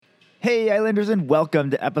Hey Islanders, and welcome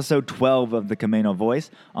to episode 12 of the Camino Voice.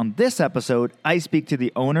 On this episode, I speak to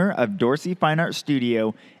the owner of Dorsey Fine Art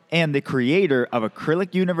Studio and the creator of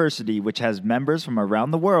Acrylic University, which has members from around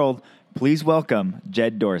the world. Please welcome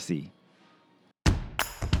Jed Dorsey.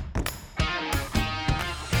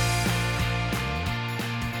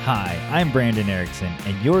 Hi, I'm Brandon Erickson,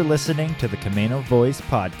 and you're listening to the Camino Voice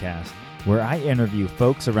podcast, where I interview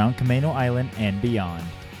folks around Camino Island and beyond.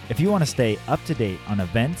 If you want to stay up to date on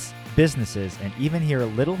events, businesses, and even hear a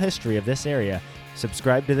little history of this area,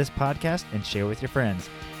 subscribe to this podcast and share with your friends.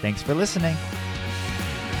 Thanks for listening.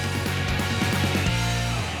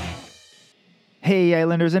 Hey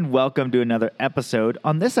Islanders, and welcome to another episode.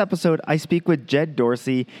 On this episode, I speak with Jed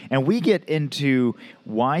Dorsey, and we get into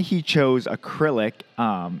why he chose acrylic,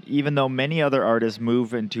 even though many other artists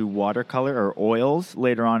move into watercolor or oils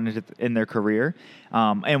later on in their career,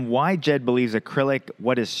 and why Jed believes acrylic,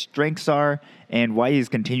 what his strengths are, and why he's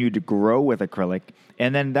continued to grow with acrylic.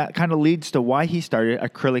 And then that kind of leads to why he started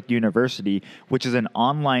Acrylic University, which is an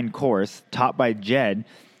online course taught by Jed,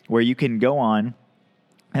 where you can go on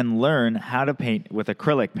and learn how to paint with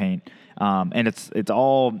acrylic paint. And it's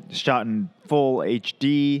all shot in full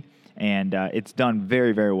HD, and it's done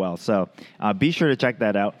very, very well. So be sure to check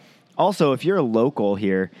that out. Also, if you're a local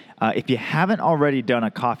here, if you haven't already done a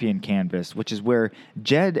coffee and canvas, which is where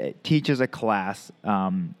Jed teaches a class,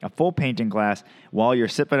 a full painting class, while you're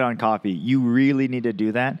sipping on coffee, you really need to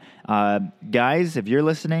do that. Guys, if you're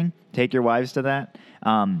listening, take your wives to that.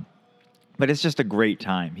 But it's just a great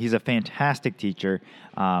time. He's a fantastic teacher.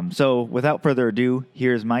 So without further ado,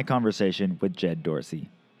 here's my conversation with Jed Dorsey.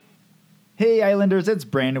 Hey Islanders, it's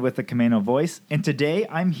Brandon with the Camino Voice, and today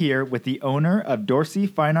I'm here with the owner of Dorsey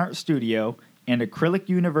Fine Art Studio and Acrylic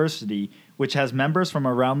University, which has members from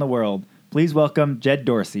around the world. Please welcome Jed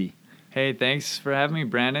Dorsey. Hey, thanks for having me,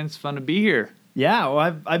 Brandon. It's fun to be here. Yeah,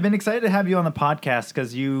 well, I've been excited to have you on the podcast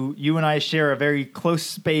because you and I share a very close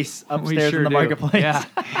space upstairs in the marketplace. Yeah.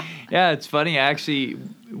 Yeah, it's funny. Actually,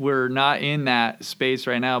 we're not in that space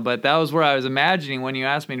right now, but that was where I was imagining when you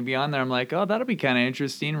asked me to be on there. I'm like, oh, that'll be kind of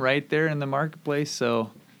interesting right there in the marketplace.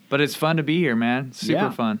 So, but it's fun to be here, man. Super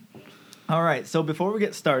fun. All right. So before we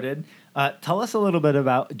get started, tell us a little bit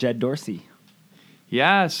about Jed Dorsey.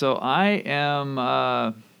 Yeah. So I am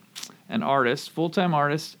an artist, full-time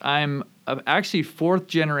artist. I'm actually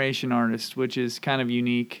fourth-generation artist, which is kind of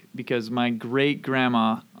unique because my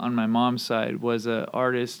great-grandma on my mom's side was an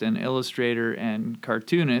artist and illustrator and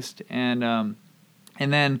cartoonist, and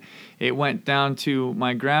then it went down to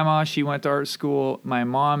my grandma. She went to art school. My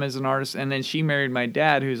mom is an artist, and then she married my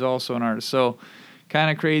dad, who's also an artist. So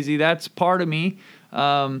kind of crazy. That's part of me.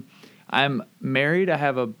 I'm married. I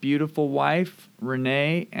have a beautiful wife,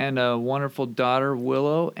 Renee, and a wonderful daughter,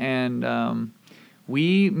 Willow, and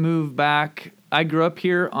we moved back. I grew up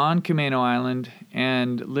here on Camino Island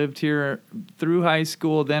and lived here through high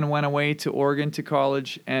school, then went away to Oregon to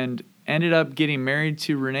college and ended up getting married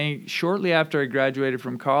to Renee shortly after I graduated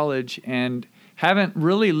from college and haven't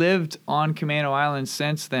really lived on Camino Island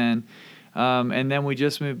since then. And then we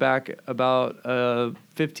just moved back about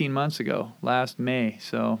 15 months ago, last May.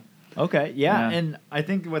 So okay, yeah. And I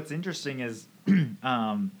think what's interesting is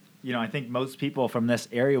I think most people from this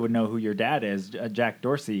area would know who your dad is, Jack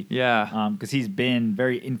Dorsey. Yeah. Because he's been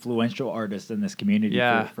very influential artist in this community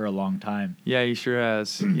for a long time. Yeah, he sure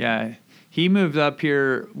has. Yeah. He moved up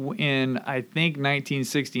here in, I think,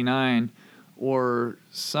 1969 or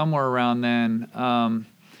somewhere around then,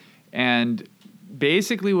 and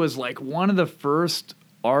basically was like one of the first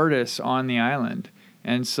artists on the island.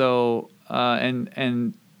 And so,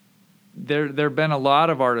 and there have been a lot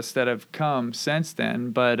of artists that have come since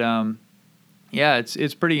then, but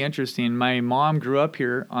it's pretty interesting. My mom grew up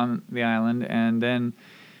here on the island, and then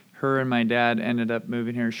her and my dad ended up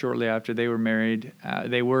moving here shortly after they were married.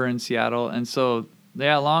 They were in Seattle, and so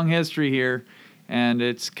long history here, and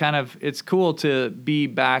it's cool to be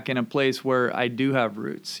back in a place where I do have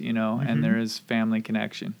roots, and there is family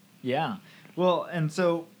connection. Yeah, well, and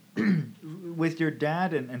so with your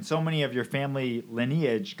dad and so many of your family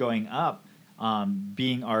lineage going up,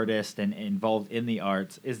 being artists and involved in the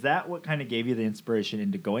arts, is that what kind of gave you the inspiration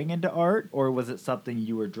into going into art, or was it something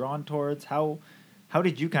you were drawn towards? How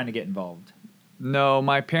did you kind of get involved? No,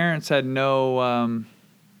 my parents had no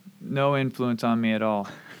influence on me at all.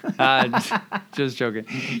 Just joking.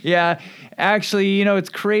 Yeah, actually, it's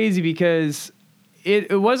crazy because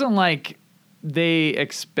it wasn't like they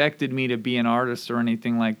expected me to be an artist or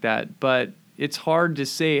anything like that, but it's hard to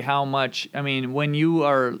say how much. I mean, when you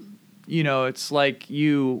are, it's like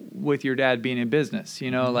you with your dad being in business,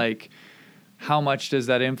 like how much does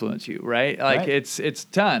that influence you, right? Like Right. it's a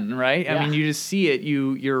ton, right? Yeah. I mean, you just see it,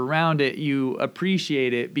 you're around it, you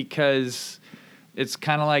appreciate it because it's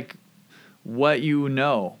kind of like what you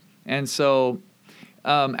know. And so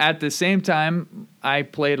at the same time, I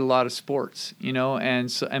played a lot of sports, you know,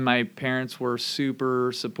 and my parents were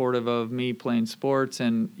super supportive of me playing sports,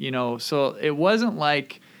 and you know, so it wasn't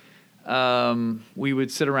like we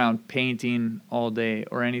would sit around painting all day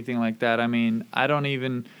or anything like that. I mean,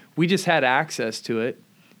 we just had access to it.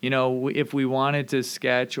 You know, if we wanted to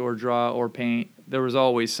sketch or draw or paint, there was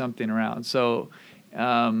always something around. So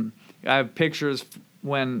I have pictures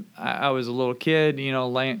when I was a little kid, you know,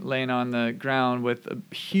 laying on the ground with a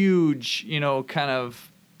huge, you know, kind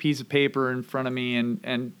of piece of paper in front of me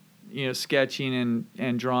and you know, sketching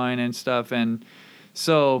and drawing and stuff. And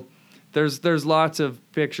so there's lots of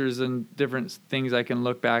pictures and different things I can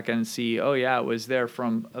look back and see, oh yeah, it was there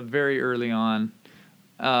from a very early on.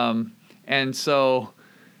 And so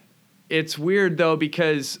it's weird though,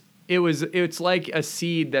 because it's like a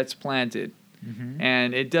seed that's planted,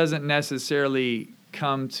 and it doesn't necessarily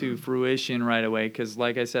come to fruition right away, because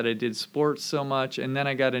like I said, I did sports so much, and then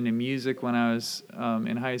I got into music when I was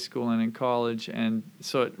in high school and in college, and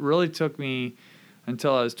so it really took me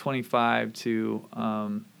until I was 25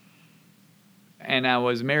 to and I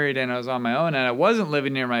was married and I was on my own and I wasn't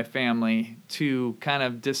living near my family to kind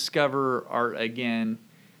of discover art again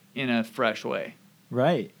in a fresh way.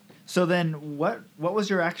 Right. So then what was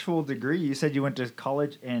your actual degree? You said you went to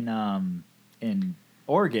college in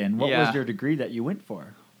Oregon. What was your degree that you went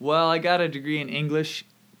for? Well, I got a degree in English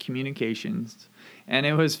communications. And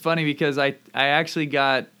it was funny because I actually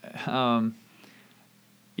got,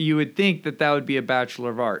 you would think that would be a Bachelor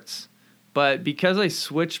of Arts. But because I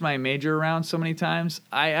switched my major around so many times,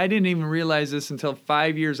 I didn't even realize this until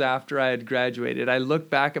 5 years after I had graduated. I looked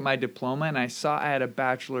back at my diploma and I saw I had a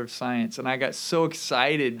Bachelor of Science. And I got so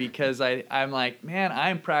excited because I'm like, man,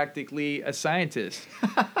 I'm practically a scientist.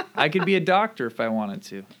 I could be a doctor if I wanted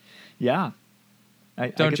to. Yeah.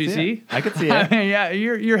 Don't you see? I could see it. Yeah,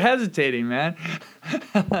 you're hesitating, man.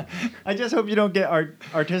 I just hope you don't get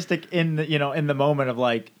artistic in the moment of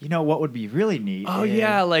like, what would be really neat. Oh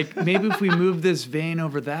yeah, like maybe if we move this vein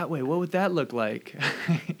over that way, what would that look like?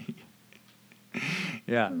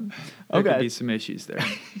 Yeah, there could be some issues there.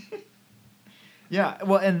 Yeah,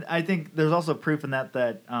 well, and I think there's also proof in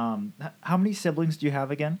that how many siblings do you have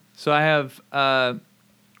again? So I have,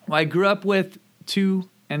 I grew up with 2.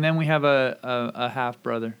 And then we have a half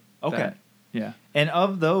brother. Okay. Yeah. And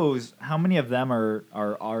of those, how many of them are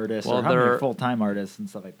artists, or how many are full-time artists and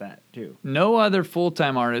stuff like that too? No other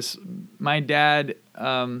full-time artists. My dad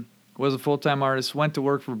was a full-time artist, went to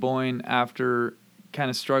work for Boeing after kind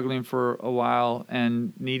of struggling for a while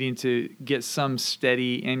and needing to get some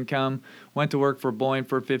steady income. Went to work for Boeing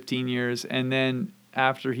for 15 years, and then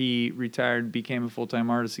after he retired, became a full-time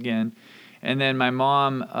artist again. And then my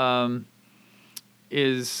mom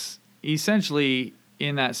is essentially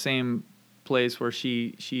in that same place where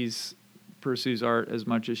she's pursues art as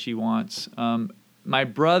much as she wants. My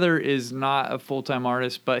brother is not a full-time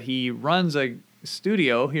artist, but he runs a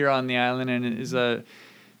studio here on the island and is he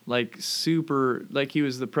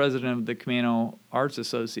was the president of the Camano Arts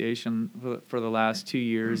Association for the last 2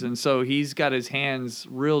 years. And so he's got his hands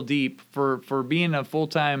real deep for being a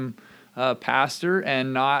full-time pastor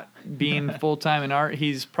and not being full-time in art.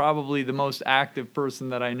 He's probably the most active person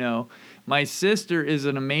that I know. My sister is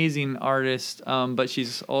an amazing artist, but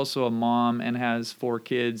she's also a mom and has 4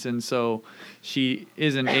 kids, and so she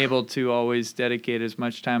isn't able to always dedicate as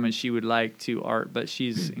much time as she would like to art, but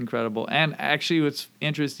she's incredible. And actually what's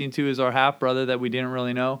interesting too is our half-brother that we didn't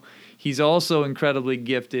really know. He's also incredibly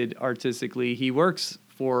gifted artistically. He works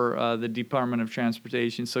for the Department of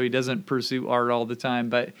Transportation, so he doesn't pursue art all the time,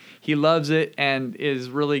 but he loves it and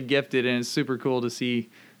is really gifted, and it's super cool to see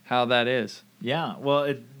how that is. Yeah, well,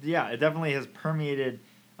 it definitely has permeated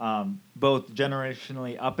both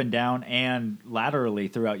generationally up and down and laterally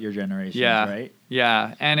throughout your generations, right?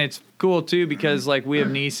 Yeah, and it's cool too because like I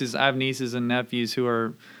have nieces and nephews who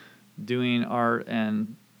are doing art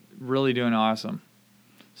and really doing awesome.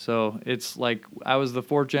 So it's like I was the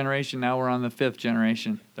 4th generation. Now we're on the 5th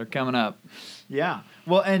generation. They're coming up. Yeah.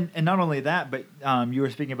 Well, and not only that, but you were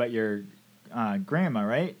speaking about your grandma,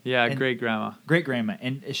 right? Yeah, great-grandma. Great-grandma.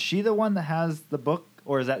 And is she the one that has the book,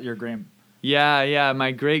 or is that your grandma? Yeah.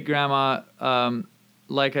 My great-grandma,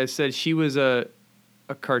 like I said, she was a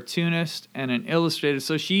cartoonist and an illustrator.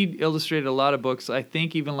 So she illustrated a lot of books. I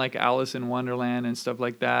think even like Alice in Wonderland and stuff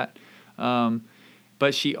like that.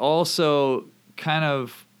 But she also kind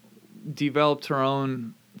of developed her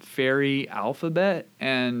own fairy alphabet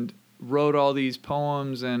and wrote all these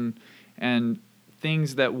poems and and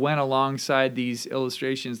things that went alongside these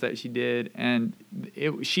illustrations that she did. And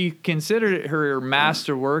she considered it her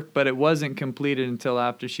masterwork, but it wasn't completed until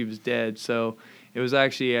after she was dead. So it was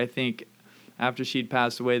actually, I think, after she'd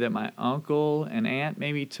passed away that my uncle and aunt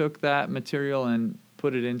maybe took that material and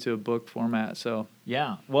put it into a book format. So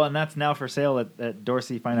yeah, well, and that's now for sale at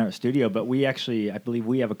Dorsey Fine Art Studio. But we actually, I believe,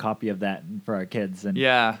 we have a copy of that for our kids. And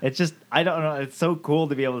yeah, it's just, I don't know, it's so cool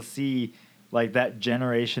to be able to see like that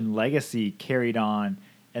generation legacy carried on,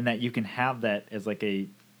 and that you can have that as like a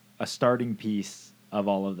starting piece of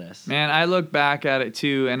all of this. Man, I look back at it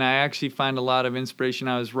too, and I actually find a lot of inspiration.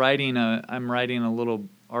 I'm writing a little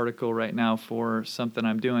article right now for something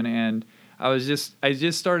I'm doing, and I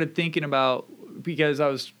just started thinking about, because I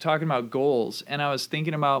was talking about goals, and I was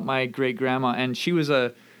thinking about my great grandma, and she was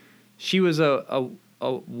a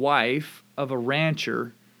wife of a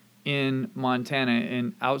rancher in Montana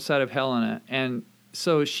and outside of Helena. And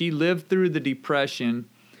so she lived through the Depression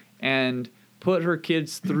and put her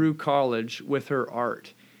kids through college with her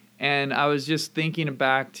art. And I was just thinking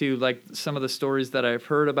back to like some of the stories that I've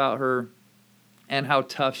heard about her and how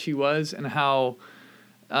tough she was and how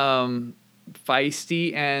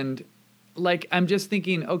feisty. And like, I'm just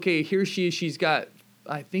thinking, okay, here she is. She's got,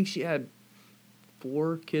 I think she had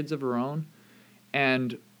 4 kids of her own.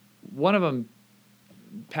 And one of them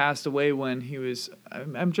passed away when he was,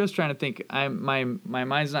 I'm just trying to think, my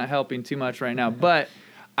mind's not helping too much right now, but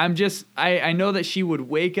I know that she would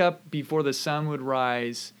wake up before the sun would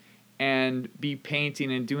rise and be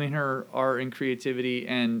painting and doing her art and creativity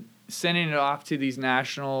and sending it off to these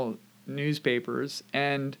national newspapers.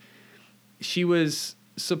 And she was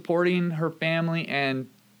supporting her family and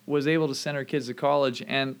was able to send her kids to college.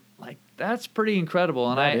 And like, that's pretty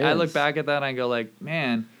incredible. And I look back at that and I go like,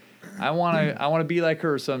 man, I want to be like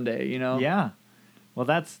her someday, you know? Yeah. Well,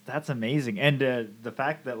 that's amazing. And the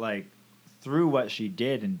fact that like through what she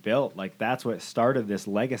did and built, like that's what started this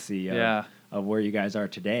legacy of where you guys are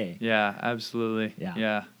today. Yeah, absolutely.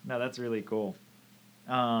 Yeah. No, that's really cool.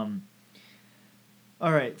 All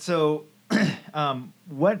right. So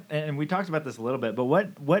what, and we talked about this a little bit, but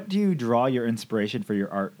what do you draw your inspiration for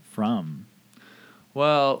your art from?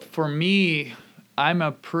 Well, for me, I'm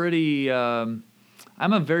a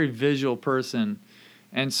very visual person.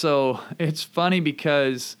 And so it's funny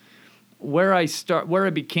because where I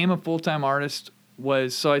became a full-time artist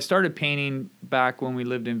was, so I started painting back when we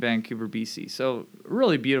lived in Vancouver, BC. So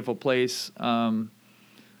really beautiful place.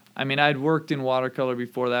 I mean, I'd worked in watercolor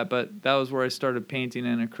before that, but that was where I started painting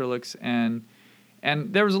in acrylics, and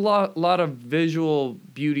there was a lot of visual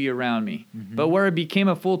beauty around me. Mm-hmm. But where I became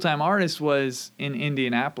a full-time artist was in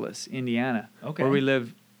Indianapolis, Indiana, where we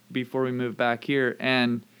lived before we moved back here.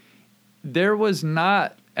 And there was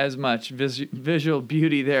not as much visual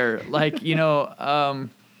beauty there. Like, you know,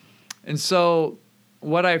 and so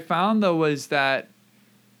what I found, though, was that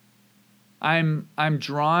I'm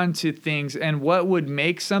drawn to things, and what would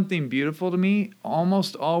make something beautiful to me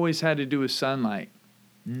almost always had to do with sunlight.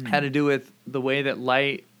 Had to do with the way that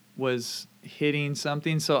light was hitting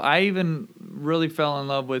something. So I even really fell in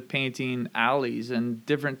love with painting alleys and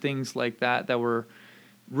different things like that were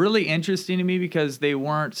really interesting to me, because they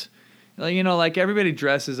weren't, you know, like everybody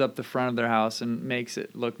dresses up the front of their house and makes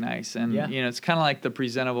it look nice. And, you know, it's kind of like the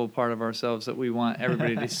presentable part of ourselves that we want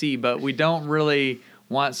everybody to see, but we don't really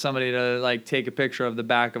want somebody to like take a picture of the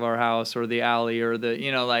back of our house or the alley or the,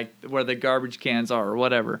 you know, like where the garbage cans are or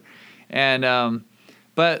whatever. And,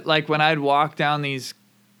 but like when I'd walk down these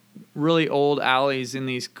really old alleys in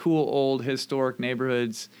these cool old historic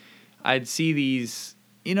neighborhoods, I'd see these,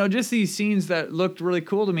 you know, just these scenes that looked really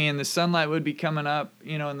cool to me, and the sunlight would be coming up,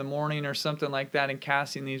 you know, in the morning or something like that and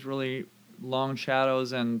casting these really long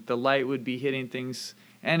shadows, and the light would be hitting things,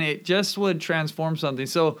 and it just would transform something.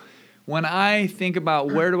 So when I think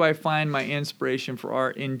about where do I find my inspiration for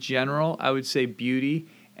art in general, I would say beauty,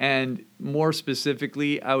 and more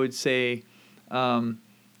specifically, I would say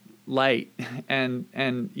light.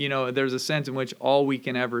 And you know, there's a sense in which all we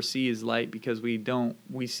can ever see is light, because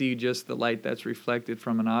we see just the light that's reflected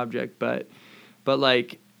from an object, but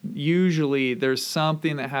like usually there's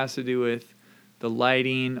something that has to do with the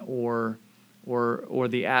lighting or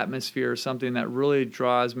the atmosphere, or something that really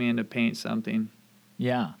draws me in to paint something.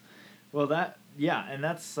 Yeah. Well, and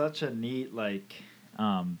that's such a neat, like,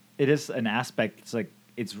 it is an aspect. It's like,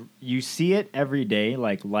 you see it every day,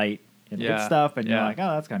 like light and hit stuff, and you're like,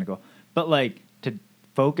 oh, that's kind of cool. But like to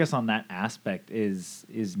focus on that aspect is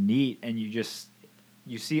neat, and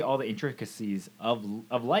you see all the intricacies of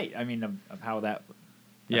light. I mean, of how that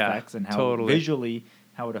affects, and how visually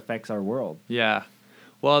how it affects our world. Yeah.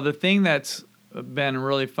 Well, the thing that's been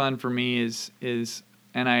really fun for me is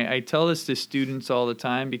and I tell this to students all the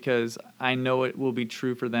time because I know it will be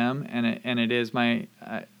true for them, and it is.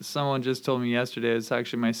 Someone just told me yesterday, it's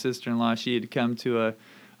actually my sister-in-law. She had come to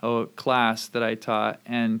a class that I taught,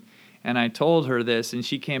 and I told her this, and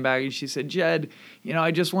she came back and she said, Jed,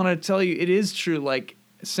 I just want to tell you, it is true. Like,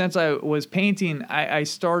 since I was painting, I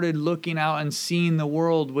started looking out and seeing the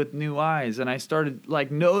world with new eyes, and I started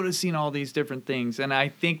like noticing all these different things. And I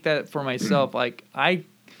think that for myself, like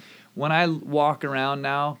when I walk around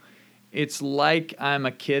now, it's like I'm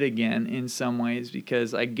a kid again in some ways,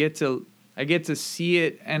 because I get to see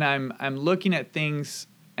it, and I'm looking at things,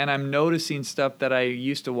 and I'm noticing stuff that I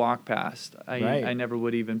used to walk past. I never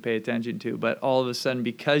would even pay attention to, but all of a sudden,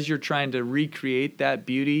 because you're trying to recreate that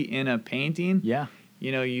beauty in a painting,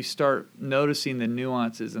 you start noticing the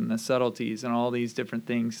nuances and the subtleties and all these different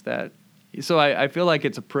things so I feel like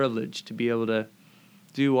it's a privilege to be able to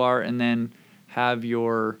do art and then have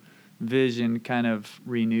your vision kind of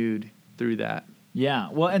renewed through that. Yeah.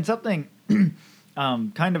 Well, and something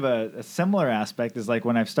kind of a similar aspect is like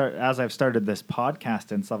when I've started this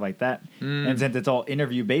podcast and stuff like that, and since it's all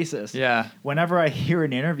interview basis, whenever I hear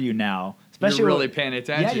an interview now, especially you're really paying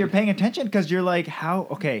attention. Yeah, you're paying attention because you're like,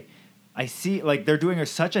 I see like they're doing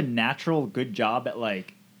such a natural good job at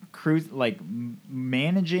like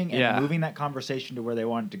managing and moving that conversation to where they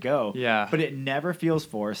want it to go. Yeah. But it never feels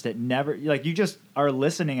forced. It never, like, you just are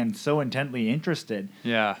listening and so intently interested.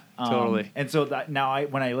 Yeah, totally. And so that now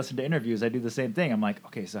when I listen to interviews, I do the same thing. I'm like,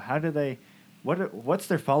 okay, so how do they, what's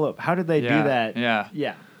their follow-up? How did they do that? Yeah.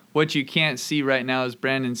 Yeah. What you can't see right now is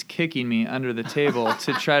Brandon's kicking me under the table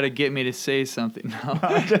to try to get me to say something.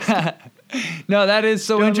 No, that is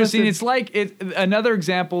so interesting. Listen. It's like another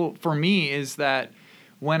example for me is that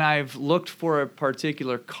when I've looked for a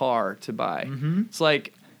particular car to buy, it's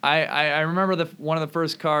like I remember one of the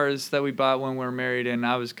first cars that we bought when we were married, and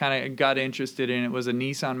I was kind of got interested in it, was a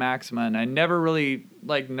Nissan Maxima, and I never really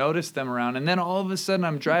like noticed them around. And then all of a sudden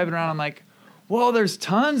I'm driving around, I'm like, whoa, there's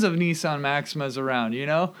tons of Nissan Maximas around,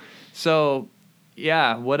 So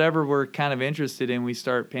yeah, whatever we're kind of interested in, we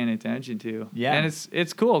start paying attention to. Yeah. And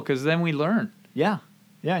it's cool because then we learn. Yeah.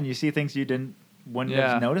 Yeah, and you see things you wouldn't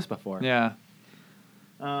have noticed before. Yeah.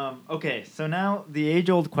 Okay, so now the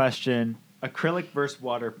age-old question, acrylic versus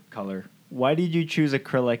watercolor. Why did you choose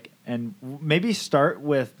acrylic? And maybe start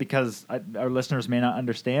with, because our listeners may not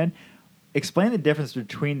understand, explain the difference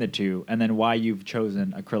between the two and then why you've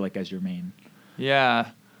chosen acrylic as your main.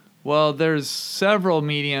 Yeah. Well, there's several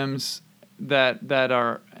mediums that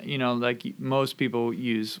are, like most people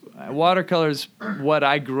use. Watercolor is what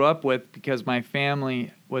I grew up with because my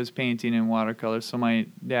family was painting in watercolor. So my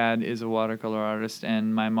dad is a watercolor artist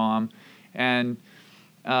and my mom. And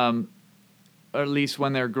or at least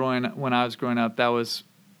when I was growing up, that was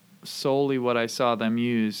solely what I saw them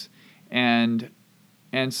use. And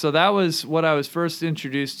so that was what I was first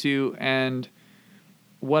introduced to and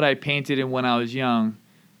what I painted in when I was young.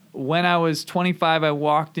 When I was 25, I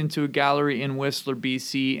walked into a gallery in Whistler,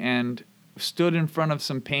 BC, and stood in front of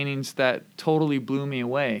some paintings that totally blew me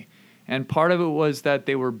away. And part of it was that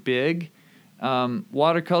they were big.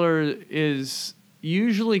 Watercolor is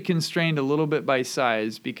usually constrained a little bit by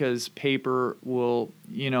size because paper will,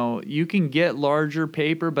 you can get larger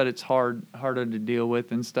paper, but it's harder to deal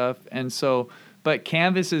with and stuff. And so, but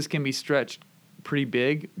canvases can be stretched pretty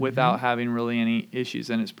big without having really any issues.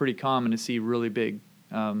 And it's pretty common to see really big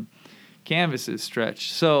canvases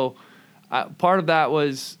stretched. So part of that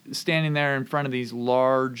was standing there in front of these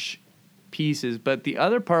large pieces. But the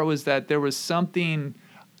other part was that there was something,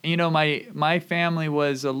 my family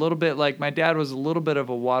was a little bit like, my dad was a little bit of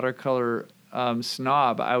a watercolor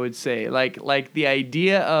snob, I would say. Like the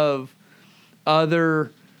idea of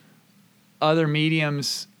other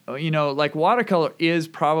mediums, like watercolor is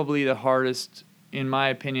probably the hardest, in my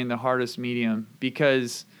opinion, the hardest medium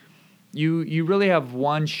because you really have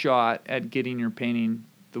one shot at getting your painting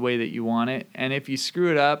the way that you want it. And if you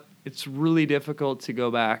screw it up, it's really difficult to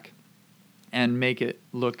go back and make it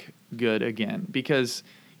look good again because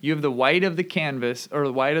you have the white of the canvas or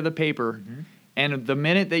the white of the paper. And the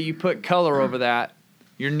minute that you put color over that,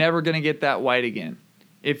 you're never going to get that white again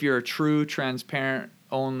if you're a true transparent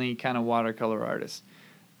only kind of watercolor artist.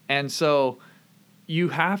 And so you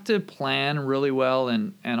have to plan really well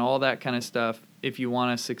and all that kind of stuff if you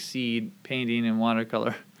want to succeed painting in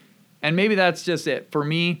watercolor. And maybe that's just it. For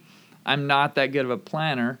me, I'm not that good of a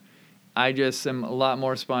planner. I just am a lot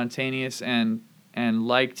more spontaneous and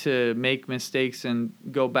like to make mistakes and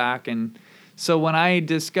go back. And so when I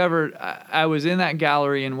discovered, I was in that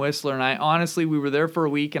gallery in Whistler, and we were there for a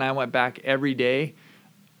week, and I went back every day.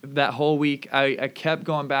 That whole week, I kept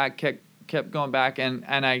going back, kept kept going back, and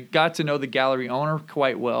I got to know the gallery owner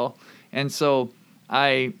quite well. And so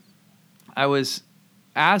I was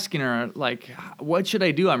asking her, like, what should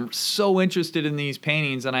I do? I'm so interested in these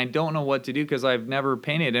paintings, and I don't know what to do because I've never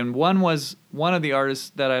painted. And one of the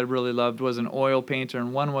artists that I really loved was an oil painter,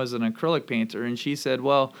 and one was an acrylic painter. And she said,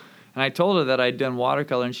 well, and I told her that I'd done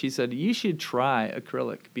watercolor, and she said, you should try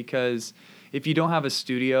acrylic, because if you don't have a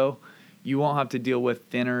studio, you won't have to deal with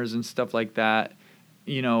thinners and stuff like that.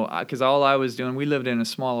 You know, because all I was doing, we lived in a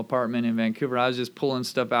small apartment in Vancouver. I was just pulling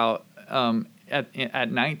stuff out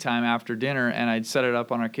at nighttime after dinner, and I'd set it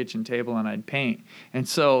up on our kitchen table and I'd paint. And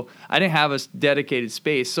so I didn't have a dedicated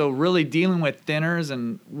space. So really dealing with thinners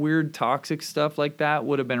and weird toxic stuff like that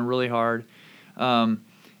would have been really hard.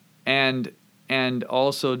 And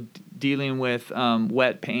also dealing with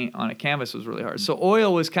wet paint on a canvas was really hard. So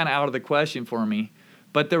oil was kind of out of the question for me,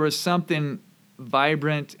 but there was something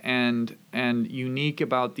vibrant and unique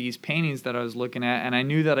about these paintings that I was looking at, and I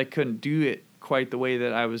knew that I couldn't do it quite the way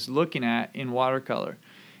that I was looking at in watercolor.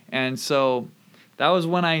 And so that was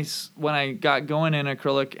when I got going in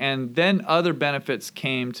acrylic, and then other benefits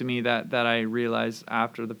came to me that I realized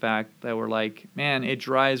after the fact that were like, man, it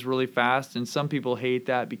dries really fast, and some people hate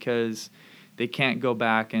that because they can't go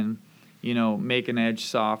back and, you know, make an edge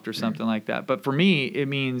soft or something like that. But for me, it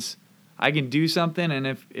means I can do something, and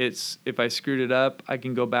if I screwed it up, I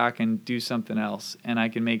can go back and do something else, and I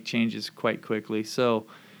can make changes quite quickly. So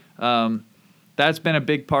that's been a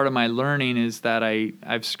big part of my learning, is that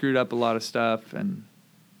I've screwed up a lot of stuff, and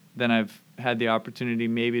then I've had the opportunity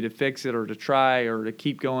maybe to fix it or to try or to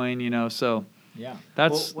keep going, you know. So yeah,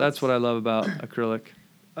 that's what I love about acrylic.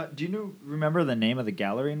 Do you remember the name of the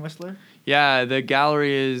gallery in Whistler? Yeah, the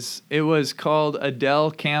gallery was called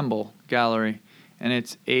Adele Campbell Gallery, and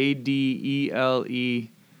it's Adele,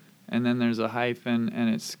 and then there's a hyphen,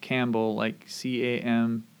 and it's Campbell, like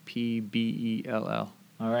Campbell.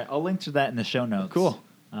 All right, I'll link to that in the show notes. Cool.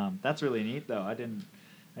 That's really neat, though. I didn't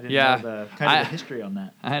Yeah, know the kind of the history on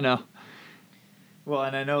that. I know. Well,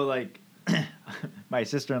 and I know, like, my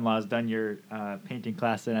sister-in-law's done your painting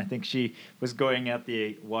class, and I think she was going at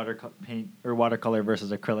the watercolor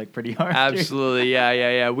versus acrylic pretty hard. Absolutely,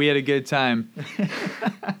 yeah. We had a good time.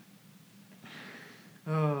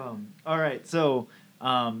 All right, so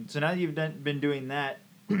now that you've been doing that,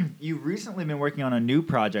 you've recently been working on a new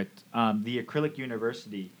project, the Acrylic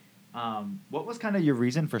University. What was kind of your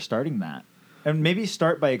reason for starting that? And maybe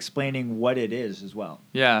start by explaining what it is as well.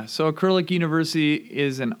 Yeah, so Acrylic University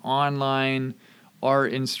is an online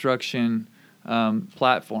art instruction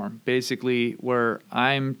platform, basically, where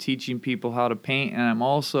I'm teaching people how to paint, and I'm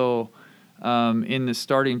also in the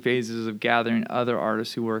starting phases of gathering other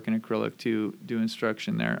artists who work in acrylic to do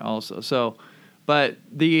instruction there also. So, but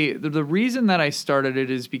the reason that I started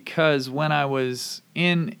it is because when I was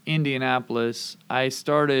in Indianapolis, I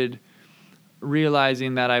started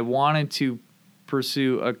realizing that I wanted to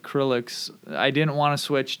pursue acrylics. I didn't want to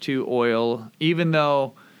switch to oil, even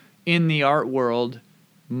though in the art world,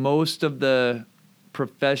 most of the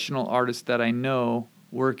professional artists that I know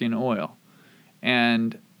work in oil.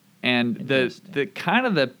 And the kind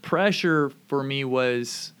of the pressure for me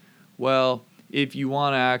was, well, if you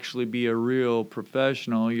want to actually be a real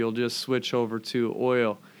professional, you'll just switch over to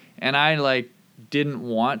oil. And I didn't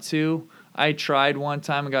want to. I tried one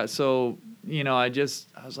time and got so, you know, I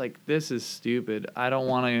was like, this is stupid. I don't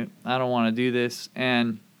want to do this.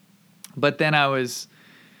 But then I was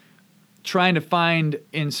trying to find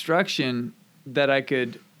instruction that I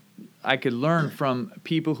could learn from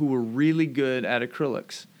people who were really good at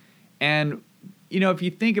acrylics. And, you know, if you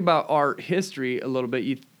think about art history a little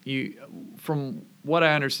bit, you from what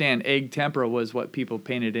I understand, egg tempera was what people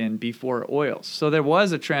painted in before oils. So there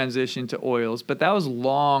was a transition to oils, but that was a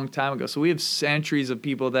long time ago. So we have centuries of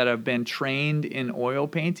people that have been trained in oil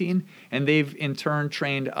painting, and they've in turn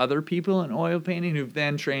trained other people in oil painting, who've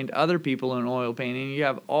then trained other people in oil painting. You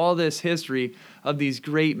have all this history of these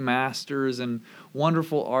great masters and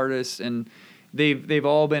wonderful artists, and they've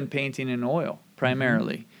all been painting in oil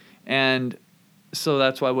primarily. Mm-hmm. And so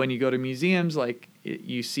that's why when you go to museums,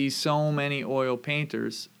 you see so many oil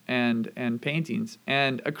painters and paintings.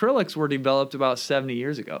 And acrylics were developed about 70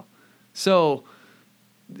 years ago. So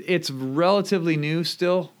it's relatively new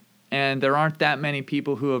still, and there aren't that many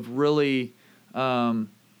people who have really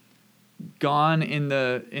gone in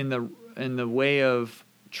the way of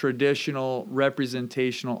traditional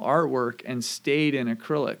representational artwork and stayed in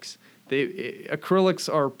acrylics.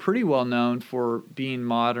 Acrylics are pretty well known for being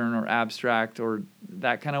modern or abstract or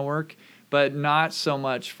that kind of work, but not so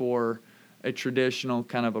much for a traditional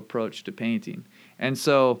kind of approach to painting. And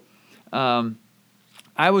so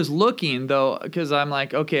I was looking though, because I'm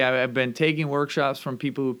like, okay, I've been taking workshops from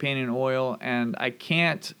people who paint in oil, and I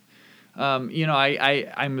can't, I'm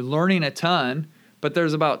learning a ton, but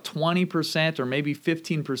there's about 20% or maybe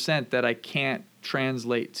 15% that I can't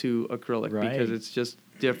translate to acrylic because it's just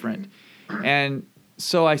different. And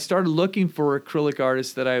so I started looking for acrylic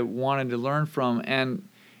artists that I wanted to learn from, and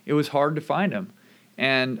it was hard to find them.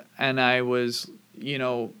 And I was,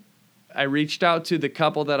 I reached out to the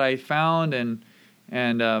couple that I found, and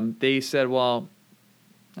they said, well,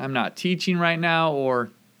 I'm not teaching right now, or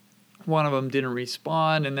one of them didn't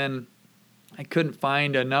respond, and then I couldn't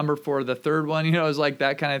find a number for the third one. It was like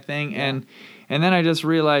that kind of thing. Yeah. And then I just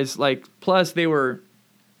realized, like, plus they were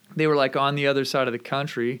like on the other side of the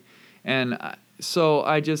country, and so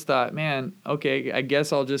I just thought, man, okay, I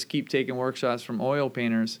guess I'll just keep taking workshops from oil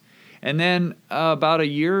painters. And then about a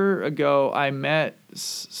year ago, I met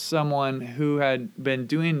someone who had been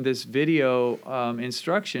doing this video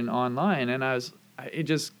instruction online, and it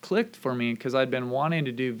just clicked for me because I'd been wanting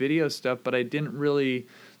to do video stuff, but I didn't really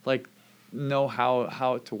know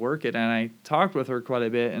how to work it. And I talked with her quite a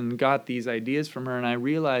bit and got these ideas from her, and I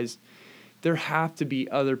realized there have to be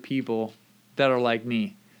other people that are like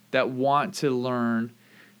me, that want to learn,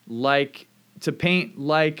 to paint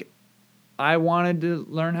like I wanted to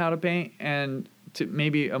learn how to paint, and to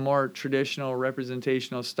maybe a more traditional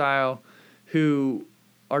representational style, who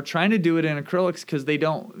are trying to do it in acrylics because they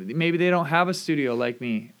don't have a studio like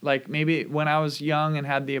me. Like maybe when I was young and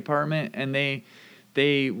had the apartment, and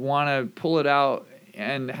they want to pull it out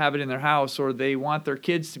and have it in their house, or they want their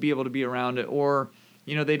kids to be able to be around it, or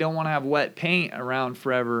they don't want to have wet paint around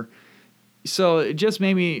forever. So it just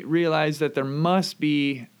made me realize that there must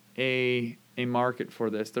be a market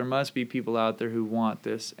for this. There must be people out there who want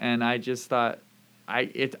this. And I just thought, I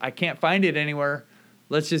can't find it anywhere.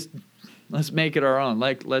 Let's make it our own.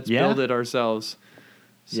 Let's build it ourselves.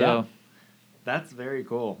 So that's very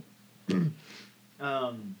cool.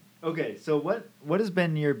 Okay, so what has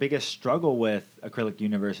been your biggest struggle with Acrylic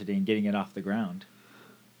University and getting it off the ground?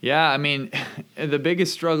 Yeah, I mean, the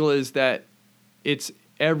biggest struggle is that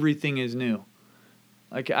everything is new.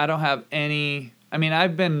 Like, I don't have any. I mean,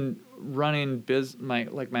 I've been running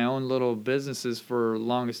my own little businesses for the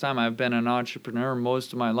longest time. I've been an entrepreneur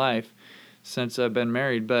most of my life since I've been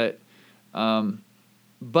married, but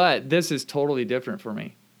this is totally different for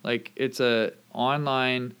me. Like, it's a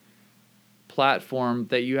online platform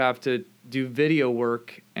that you have to do video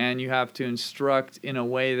work, and you have to instruct in a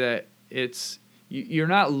way that you're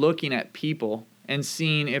not looking at people and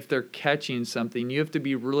seeing if they're catching something. You have to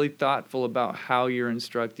be really thoughtful about how you're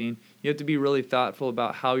instructing. You have to be really thoughtful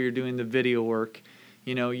about how you're doing the video work.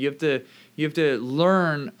 You have to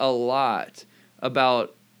learn a lot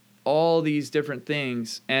about all these different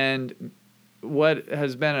things. And what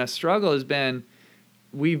has been a struggle has been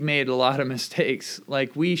we've made a lot of mistakes.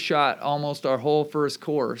 Like, we shot almost our whole first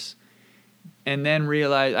course, and then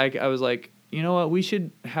realized I was like, you know what, we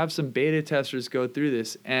should have some beta testers go through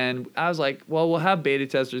this. And I was like, well, we'll have beta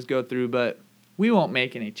testers go through, but we won't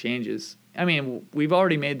make any changes. I mean, we've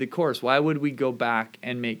already made the course. Why would we go back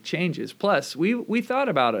and make changes? Plus, we thought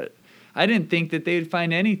about it. I didn't think that they'd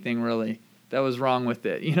find anything really that was wrong with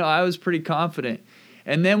it. I was pretty confident.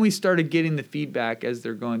 And then we started getting the feedback as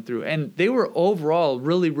they're going through. And they were overall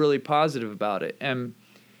really, really positive about it, and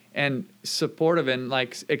supportive and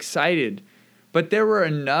excited. But there were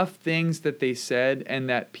enough things that they said, and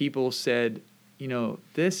that people said,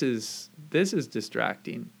 this is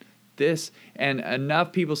distracting. And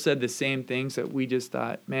enough people said the same things that we just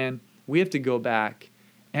thought, man, we have to go back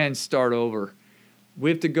and start over. We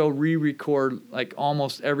have to go re-record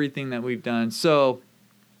almost everything that we've done. So,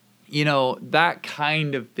 that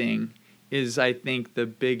kind of thing is, I think, the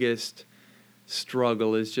biggest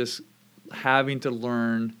struggle, is just having to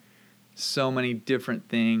learn so many different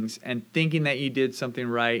things and thinking that you did something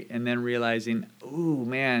right, and then realizing, ooh,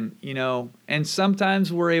 man, and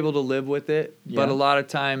sometimes we're able to live with it, but a lot of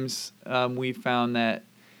times we found that,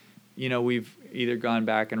 we've either gone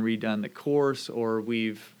back and redone the course, or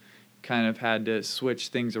we've kind of had to switch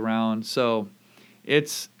things around. So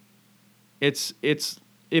it's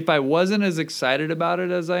if I wasn't as excited about it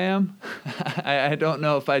as I am, I don't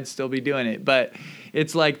know if I'd still be doing it, but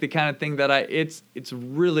it's like the kind of thing that it's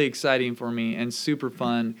really exciting for me and super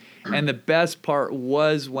fun. And the best part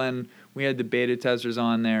was when we had the beta testers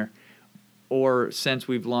on there, or since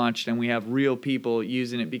we've launched and we have real people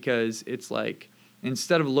using it, because it's like,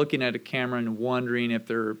 instead of looking at a camera and wondering if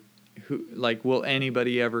will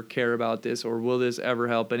anybody ever care about this, or will this ever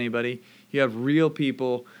help anybody? You have real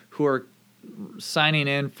people who are signing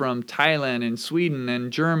in from Thailand and Sweden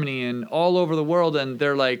and Germany and all over the world, and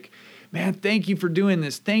they're like, man, thank you for doing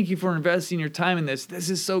this. Thank you for investing your time in this. This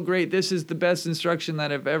is so great. This is the best instruction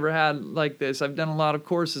that I've ever had like this. I've done a lot of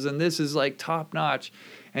courses, and this is like top notch.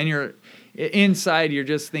 And you're inside, you're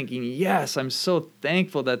just thinking, yes, I'm so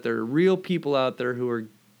thankful that there are real people out there who are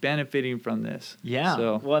benefiting from this. Yeah.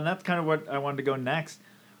 So, Well, and that's kind of what I wanted to go next.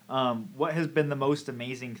 What has been the most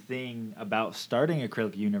amazing thing about starting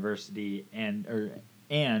Acrylic University,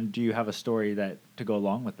 and do you have a story that to go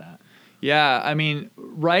along with that? yeah, I mean,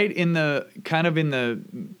 right in the kind of in the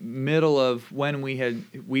middle of when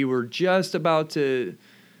we were just about to,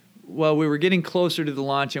 well, we were getting closer to the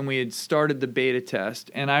launch, and we had started the beta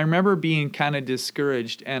test. And I remember being kind of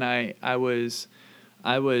discouraged, and I don't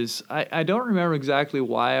remember exactly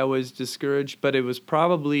why I was discouraged, but it was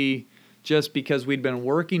probably just because we'd been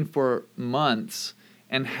working for months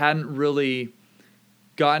and hadn't really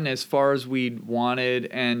gotten as far as we'd wanted,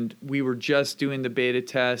 and we were just doing the beta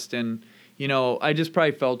test, and I just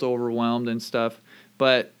probably felt overwhelmed and stuff.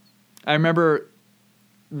 But I remember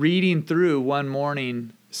reading through one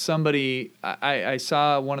morning, I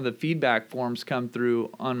saw one of the feedback forms come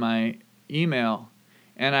through on my email,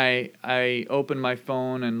 and I opened my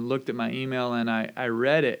phone and looked at my email, and I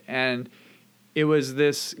read it, and it was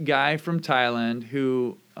this guy from Thailand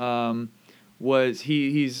who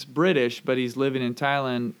he's British, but he's living in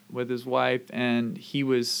Thailand with his wife, and he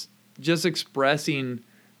was just expressing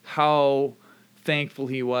how thankful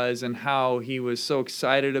he was and how he was so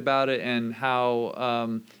excited about it, and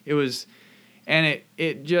how it was, and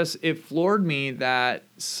it floored me that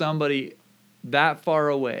somebody that far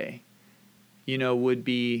away, would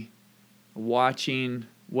be watching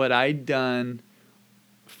what I'd done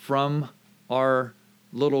from our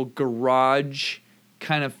little garage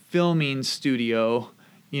kind of filming studio,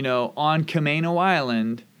 on Camano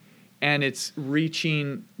Island, and it's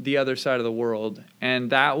reaching the other side of the world. And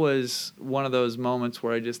that was one of those moments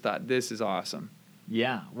where I just thought, this is awesome.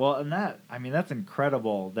 Yeah. Well, and that's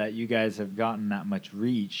incredible that you guys have gotten that much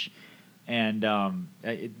reach, and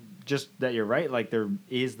just that you're right. Like, there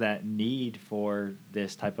is that need for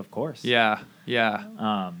this type of course. Yeah. Yeah.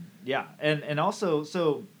 And also,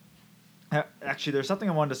 so actually, there's something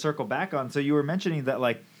I wanted to circle back on. So you were mentioning that,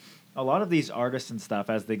 like, a lot of these artists and stuff,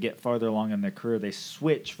 as they get farther along in their career, they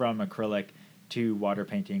switch from acrylic to water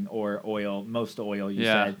painting or oil, most oil, you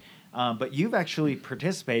said. But you've actually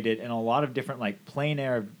participated in a lot of different, like, plein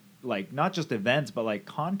air, like, not just events, but, like,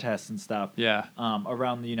 contests and stuff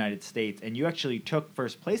around the United States. And you actually took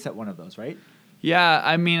first place at one of those, right? Yeah,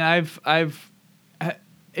 I mean,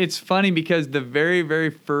 it's funny because the very,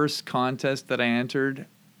 very first contest that I entered,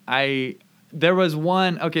 there was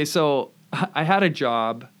one, okay, so I had a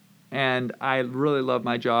job, and I really loved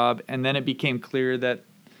my job, and then it became clear that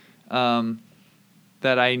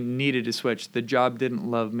that I needed to switch. The job didn't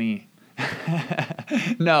love me.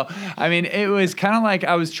 No, I mean, it was kind of like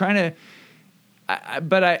I was trying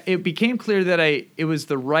to, it became clear that it was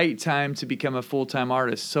the right time to become a full-time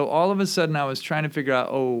artist. So all of a sudden I was trying to figure out,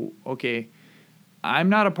 oh, okay, I'm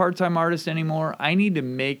not a part-time artist anymore. I need to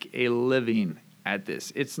make a living at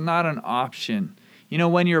this. It's not an option.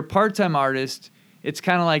 When you're a part-time artist, it's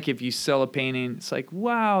kind of like if you sell a painting, it's like,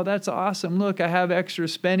 wow, that's awesome. Look, I have extra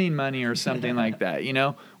spending money or something like that.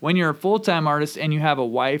 When you're a full-time artist and you have a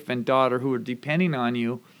wife and daughter who are depending on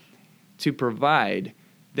you to provide,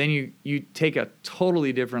 then you take a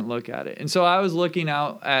totally different look at it. And so I was looking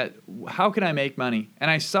out at how can I make money?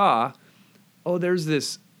 And I saw, there's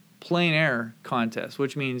this plein air contest,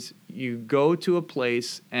 which means you go to a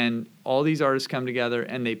place and all these artists come together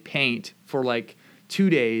and they paint for like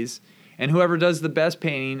 2 days. And whoever does the best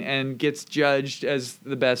painting and gets judged as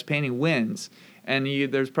the best painting wins. And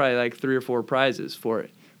there's probably like 3 or 4 prizes for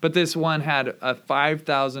it. But this one had a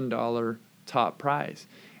 $5,000 top prize.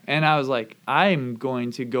 And I was like, I'm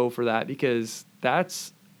going to go for that because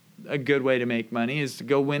that's a good way to make money, is to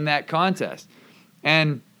go win that contest.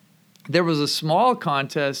 And there was a small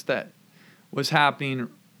contest that was happening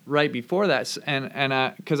right before that,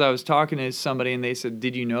 and because I was talking to somebody, and they said,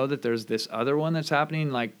 "Did you know that there's this other one that's happening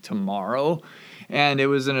like tomorrow?" And it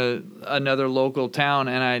was in another local town,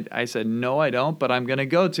 and I said, "No, I don't, but I'm gonna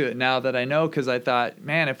go to it now that I know," because I thought,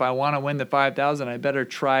 man, if I want to win the 5,000, I better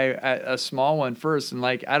try a small one first, and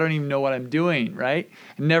like I don't even know what I'm doing, right?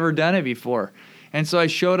 I've never done it before. And so I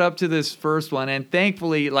showed up to this first one, and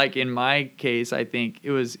thankfully, like in my case, I think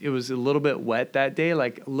it was a little bit wet that day,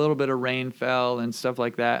 like a little bit of rain fell and stuff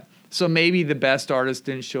like that. So maybe the best artist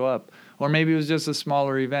didn't show up, or maybe it was just a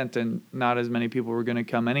smaller event and not as many people were going to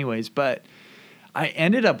come anyways. But I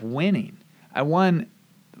ended up winning. I won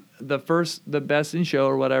the best in show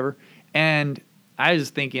or whatever, and I was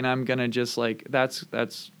thinking I'm gonna just like that's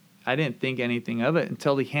I didn't think anything of it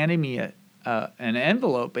until he handed me an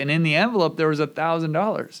envelope, and in the envelope there was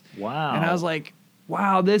 $1,000. Wow. And I was like,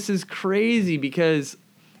 wow, this is crazy, because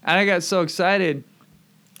I got so excited.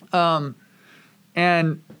 And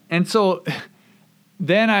so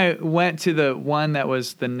then I went to the one that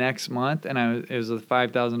was the next month, and it was a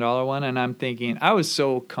 $5,000 one, and I'm thinking, I was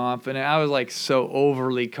so confident. I was like so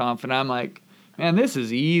overly confident. I'm like, man, this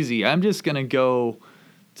is easy. I'm just going to go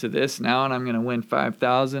to this now, and I'm going to win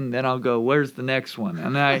 5,000. Then I'll go, where's the next one?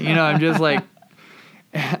 And I'm just like,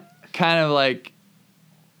 kind of like,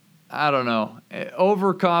 I don't know,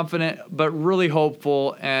 overconfident, but really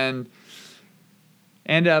hopeful, and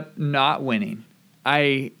end up not winning.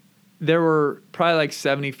 There were probably like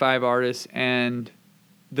 75 artists, and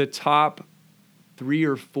the top 3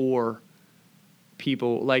 or 4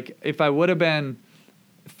 people, like if I would have been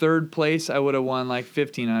third place, I would have won like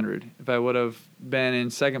 1,500. If I would have been in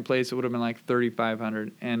second place, it would have been like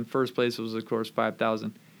 3,500. And first place was, of course,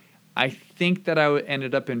 5,000. I think that I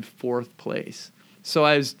ended up in 4th place. So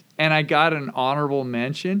I got an honorable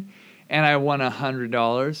mention, and I won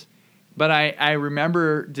 $100. But I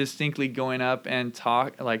remember distinctly going up and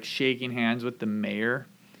shaking hands with the mayor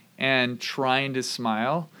and trying to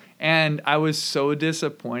smile. And I was so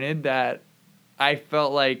disappointed that I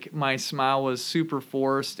felt like my smile was super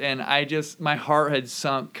forced, and my heart had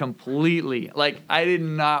sunk completely. Like, I did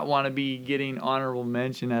not want to be getting honorable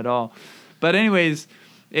mention at all. But anyways,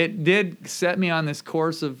 it did set me on this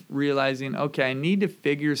course of realizing, okay, I need to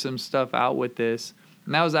figure some stuff out with this.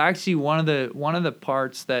 And that was actually one of the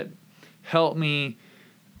parts that helped me,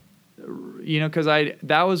 because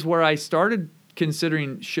that was where I started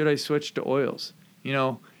considering, should I switch to oils,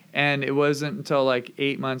 and it wasn't until like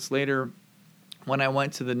 8 months later when I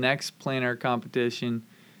went to the next plein air competition,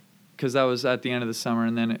 because that was at the end of the summer,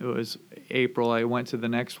 and then it was April, I went to the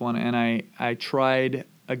next one, and I tried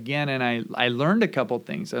again, and I learned a couple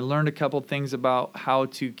things. I learned a couple things about how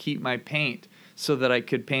to keep my paint so that I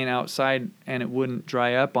could paint outside and it wouldn't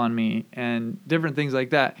dry up on me, and different things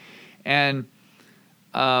like that. And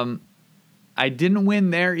I didn't win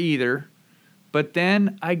there either, but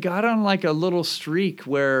then I got on like a little streak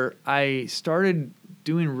where I started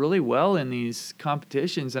doing really well in these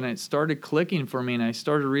competitions, and it started clicking for me, and I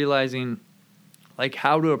started realizing like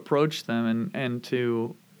how to approach them, and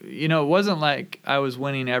to, it wasn't like I was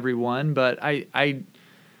winning every one, but I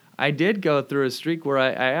did go through a streak where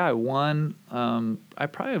I won. I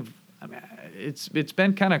probably have, it's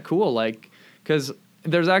been kind of cool, like, because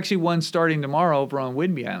there's actually one starting tomorrow over on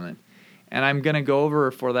Whidbey Island, and I'm going to go over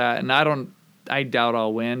for that, and I doubt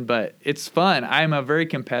I'll win, but it's fun. I'm a very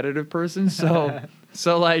competitive person, so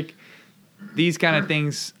so like these kind of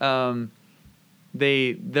things,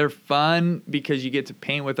 they're fun because you get to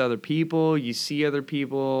paint with other people, you see other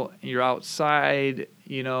people, you're outside,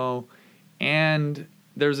 and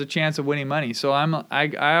there's a chance of winning money. So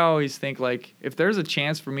I always think, like, if there's a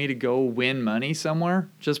chance for me to go win money somewhere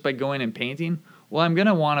just by going and painting, well, I'm going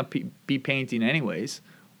to want to be painting anyways.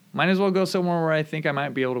 Might as well go somewhere where I think I might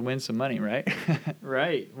be able to win some money, right?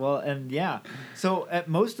 Right. Well, and yeah. So at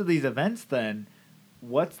most of these events then,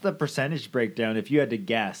 what's the percentage breakdown, if you had to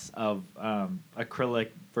guess, of acrylic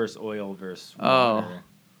versus oil versus water? Oh,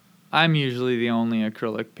 I'm usually the only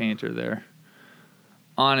acrylic painter there.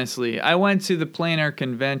 Honestly, I went to the plein air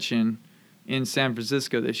convention in San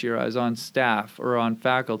Francisco this year. I was on staff or on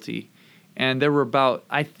faculty, and there were about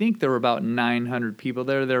 900 people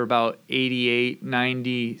there. There were about 88,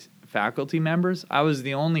 90 faculty members. I was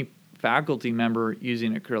the only faculty member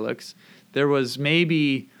using acrylics. There was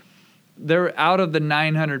out of the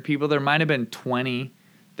 900 people, there might have been 20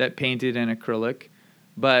 that painted in acrylic,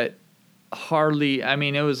 but hardly,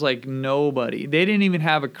 it was like nobody. They didn't even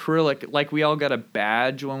have acrylic. Like, we all got a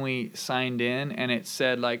badge when we signed in, and it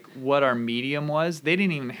said like what our medium was. They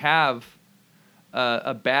didn't even have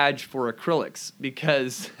a badge for acrylics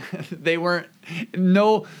because there were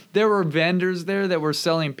vendors there that were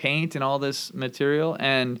selling paint and all this material,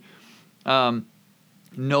 and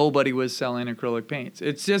nobody was selling acrylic paints.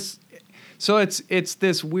 It's just, so it's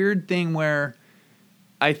this weird thing where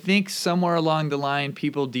I think somewhere along the line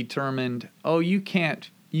people determined, you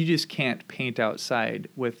just can't paint outside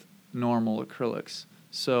with normal acrylics.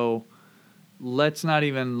 So let's not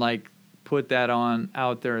even like put that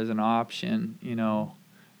out there as an option,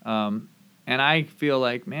 and I feel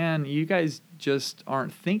like, man, you guys just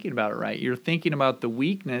aren't thinking about it right. You're thinking about the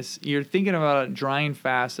weakness. You're thinking about it drying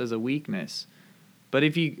fast as a weakness. But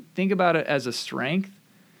if you think about it as a strength,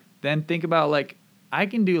 then think about, like, I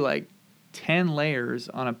can do like 10 layers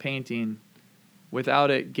on a painting without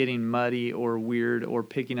it getting muddy or weird or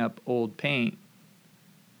picking up old paint.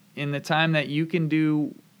 In the time that you can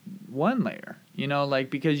do one layer, like,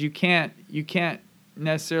 because you can't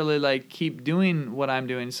necessarily like keep doing what I'm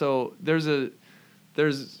doing. So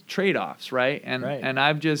there's trade-offs, right? And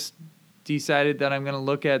I've just decided that I'm going to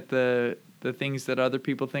look at the things that other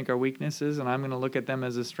people think are weaknesses, and I'm going to look at them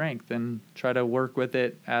as a strength and try to work with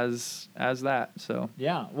it as that. So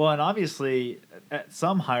yeah, well, and obviously at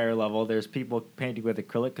some higher level, there's people painting with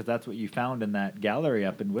acrylic because that's what you found in that gallery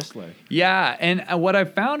up in Whistler. Yeah, and what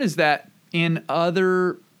I've found is that in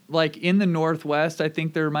other, like in the Northwest, I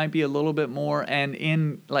think there might be a little bit more, and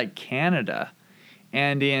in like Canada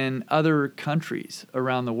and in other countries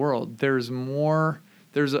around the world, there's more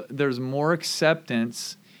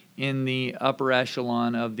acceptance in the upper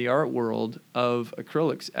echelon of the art world of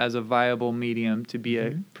acrylics as a viable medium to be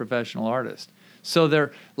a professional artist. So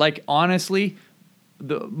they're like, honestly,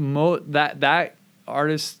 that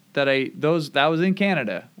artist that was in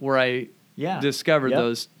Canada where I discovered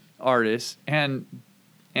those artists, and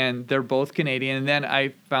they're both Canadian. And then I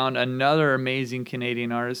found another amazing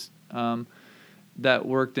Canadian artist that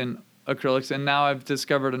worked in acrylics, and now I've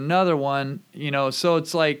discovered another one, so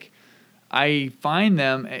it's like I find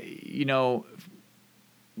them,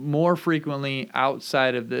 more frequently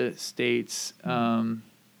outside of the States,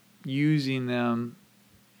 using them,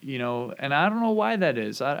 and I don't know why that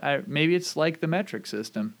is. I maybe it's like the metric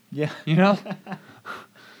system. Yeah.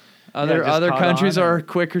 Other countries are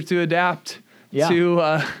quicker to adapt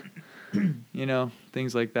to,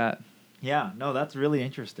 things like that. Yeah, no, that's really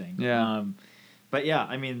interesting. Yeah. But yeah,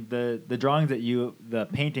 I mean, the drawings the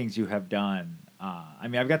paintings you have done, I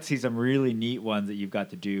mean, I've got to see some really neat ones that you've got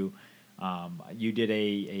to do. You did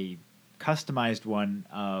a customized one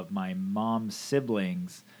of my mom's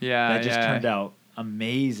siblings. Yeah, that just turned out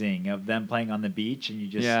amazing, of them playing on the beach, and you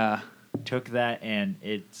just took that, and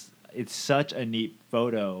it's such a neat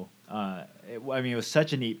photo. It was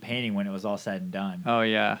such a neat painting when it was all said and done. Oh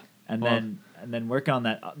yeah, and then working on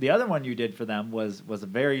that. The other one you did for them was a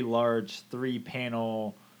very large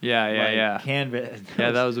 3-panel. Canvas.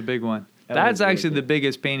 That was a big one. That's actually really the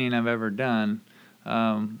biggest painting I've ever done,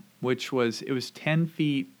 which was 10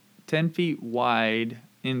 feet wide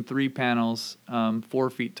in 3 panels, 4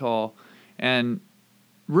 feet tall, and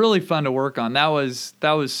really fun to work on. That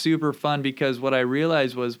was super fun, because what I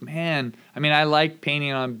realized was, man, I mean, I like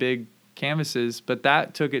painting on big canvases, but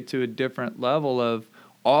that took it to a different level of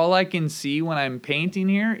all I can see when I'm painting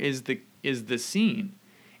here is the scene.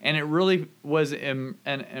 And it really was an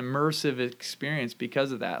immersive experience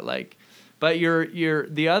because of that. Like, but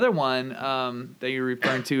the other one that you're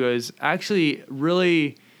referring to is actually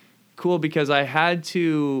really cool, because I had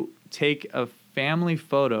to take a family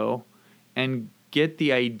photo and get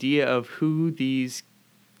the idea of who these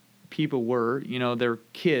people were, their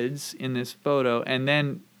kids in this photo, and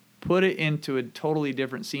then put it into a totally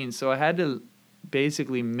different scene. So I had to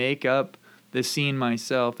basically make up the scene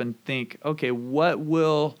myself and think, okay, what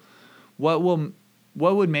would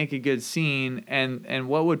make a good scene, and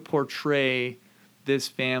what would portray this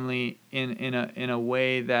family in a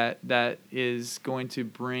way that is going to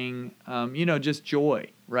bring just joy,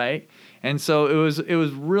 right? And so it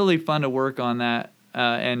was really fun to work on that,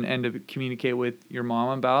 and to communicate with your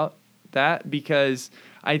mom about that, because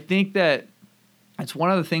I think that it's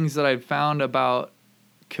one of the things that I've found about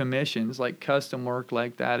commissions, like custom work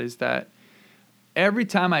like that, is that every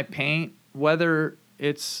time I paint, whether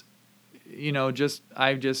it's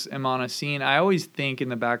I just am on a scene, I always think in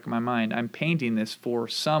the back of my mind, I'm painting this for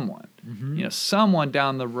someone. Mm-hmm. Someone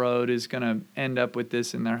down the road is going to end up with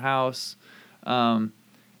this in their house. And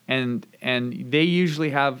they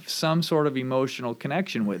usually have some sort of emotional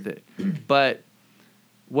connection with it. But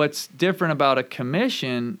what's different about a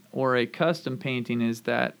commission or a custom painting is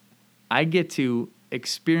that I get to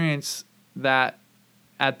experience that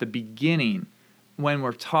at the beginning when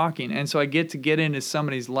we're talking. And so I get to get into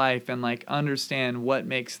somebody's life and like understand what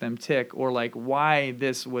makes them tick, or like why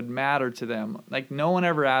this would matter to them. Like, no one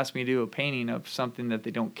ever asked me to do a painting of something that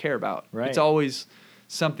they don't care about. Right. It's always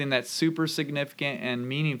something that's super significant and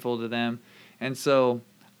meaningful to them. And so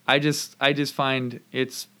I just find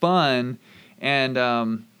it's fun, and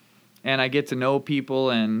I get to know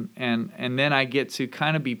people, and then I get to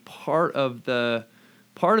kind of be part of the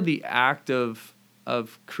act of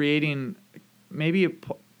creating maybe a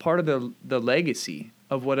part of the legacy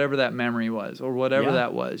of whatever that memory was, or whatever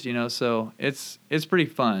that was, so it's pretty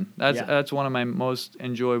fun. That's one of my most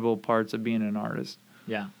enjoyable parts of being an artist.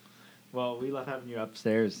 Yeah. Well, we love having you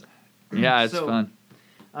upstairs. Yeah, it's fun.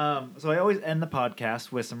 So I always end the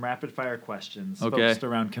podcast with some rapid fire questions focused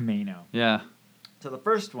around Camano. Yeah. So the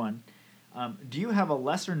first one, do you have a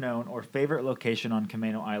lesser known or favorite location on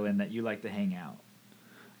Camano Island that you like to hang out?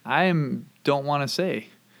 Don't want to say.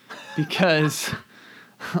 because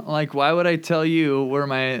like, why would I tell you where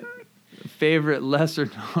my favorite lesser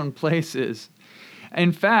known place is?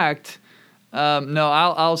 In fact, no,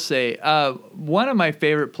 I'll say one of my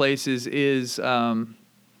favorite places is no,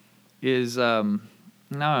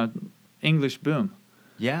 English Boom.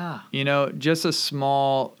 Yeah. You know, just a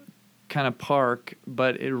small kind of park,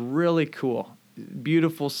 but it really cool.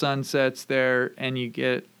 Beautiful sunsets there, and you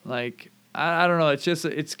get like I don't know.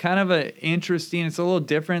 It's kind of interesting. It's a little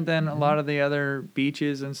different than a lot of the other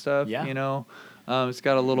beaches and stuff. Yeah. You know, it's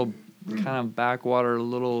got a little kind of backwater, a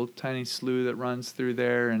little tiny slough that runs through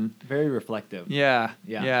there, and Very reflective. yeah.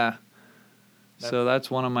 Yeah. So that's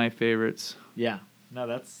one of my favorites. Yeah. No,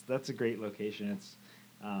 that's a great location. It's,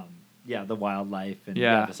 the wildlife and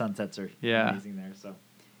Yeah. the sunsets are Yeah. amazing there. So,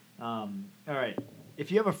 all right. If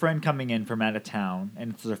you have a friend coming in from out of town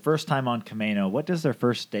and it's their first time on Camino, what does their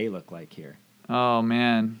first day look like here? Oh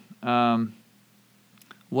man.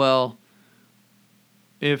 Well,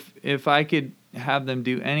 if I could have them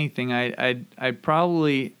do anything, I'd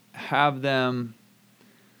probably have them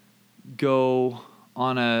go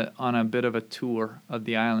on a bit of a tour of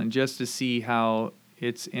the island just to see how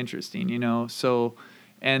it's interesting, you know. So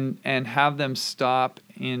and have them stop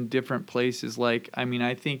in different places. Like, I mean,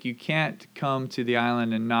 I think you can't come to the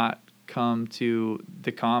island and not come to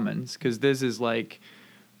the Commons, because this is like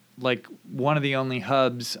one of the only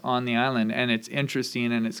hubs on the island, and it's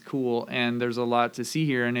interesting and it's cool, and there's a lot to see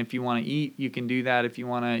here. And if you want to eat, you can do that. If you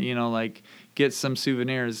want to, you know, like get some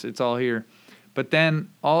souvenirs, it's all here. But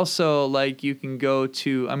then also, like, you can go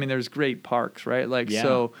to, I mean, there's great parks, right? Like, Yeah.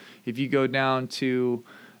 So if you go down to,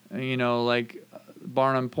 you know, like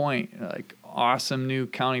Barnum Point, like awesome new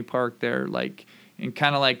county park there, like, and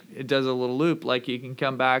kind of like it does a little loop, like you can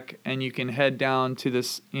come back and you can head down to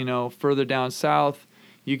this, you know, further down south.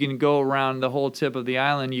 You can go around the whole tip of the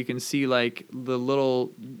island. You can see like the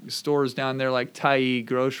little stores down there, like Tai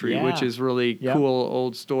Grocery, Yeah. which is really Yep. cool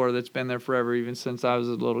old store that's been there forever, even since I was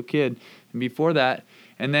a little kid. And before that,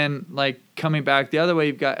 and then like coming back the other way,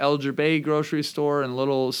 you've got Elger Bay grocery store and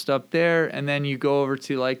little stuff there. And then you go over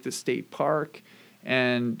to like the state park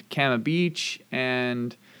and Kama Beach.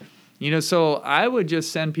 And, you know, so I would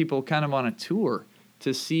just send people kind of on a tour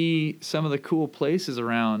to see some of the cool places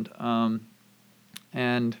around.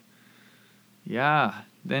 And yeah,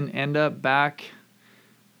 then end up back.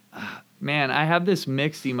 Man, I have this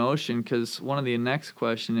mixed emotion, because one of the next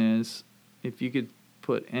question is, if you could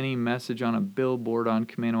put any message on a billboard on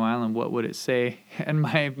Camino Island, what would it say? And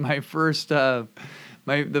my first the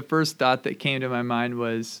first thought that came to my mind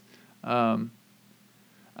was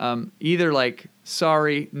either like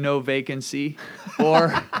sorry, no vacancy,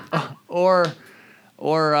 or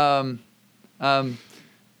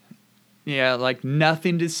yeah, like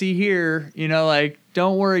nothing to see here, you know, like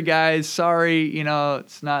don't worry guys, sorry, you know,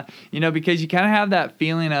 it's not, you know, because you kind of have that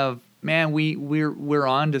feeling of, man, we're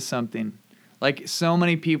on to something. Like so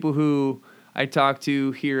many people who I talk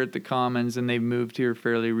to here at the Commons, and they've moved here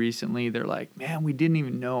fairly recently, they're like, man, we didn't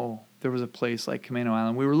even know there was a place like Camino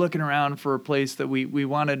Island. We were looking around for a place that we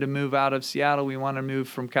wanted to move out of Seattle. We wanted to move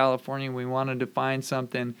from California. We wanted to find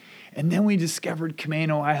something. And then we discovered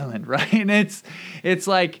Camino Island, right? And it's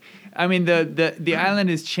like, I mean, the island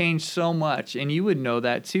has changed so much, and you would know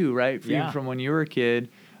that too, right? Yeah. From when you were a kid.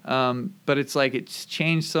 But it's like it's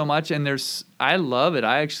changed so much, and I love it.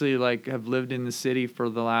 I actually like have lived in the city for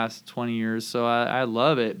the last 20 years, so I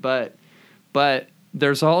love it. But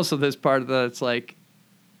there's also this part that's like,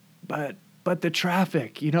 but the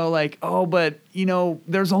traffic, you know, like, oh, but you know,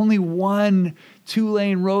 there's only one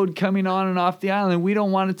 2-lane road coming on and off the island. We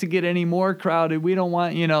don't want it to get any more crowded. We don't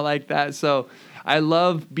want, you know, like that. So I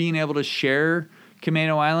love being able to share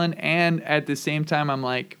Camino Island, and at the same time, I'm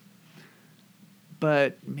like,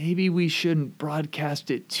 but maybe we shouldn't broadcast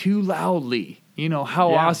it too loudly. You know,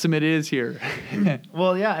 how awesome it is here.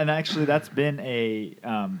 Well, yeah, and actually that's been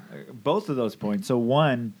both of those points. So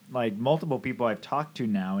one, like multiple people I've talked to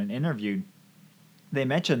now and interviewed, they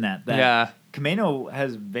mentioned that Camino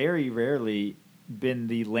has very rarely been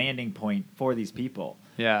the landing point for these people.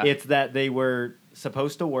 Yeah. It's that they were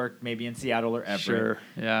supposed to work maybe in Seattle or Everett. Sure,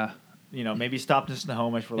 yeah. You know, maybe stopped in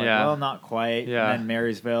Snohomish for like, Yeah. well, not quite. Yeah. And then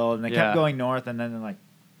Marysville, and they kept going north, and then they're like,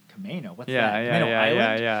 Camino, what's that? Camino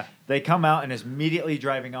Island? Yeah. They come out and is immediately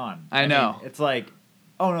driving on. I know. mean, it's like,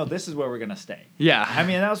 oh no, this is where we're gonna stay. Yeah. I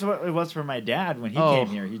mean, that was what it was for my dad when he Oh. came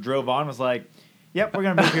here. He drove on, was like, yep, we're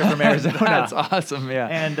gonna move here from Arizona. That's awesome, yeah.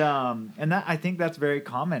 And that I think that's very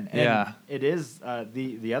common. And Yeah. it is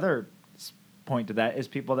the other point to that is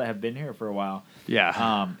people that have been here for a while.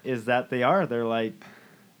 Yeah. Is that they're like,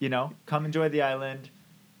 you know, come enjoy the island,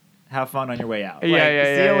 have fun on your way out. Yeah, Like,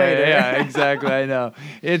 see you later. Yeah, exactly. I know.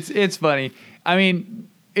 It's funny. I mean,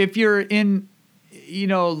 if you're in,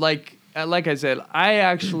 like I said, I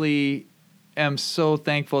actually am so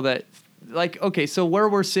thankful that, okay, so where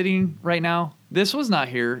we're sitting right now, this was not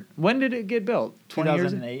here. When did it get built? 20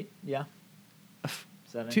 years? 2008. Yeah.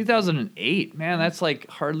 2008. Man, that's like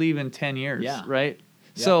hardly even 10 years. Yeah. Right.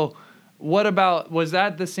 Yeah. So, what about, was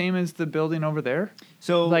that the same as the building over there?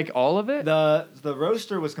 So like all of it? The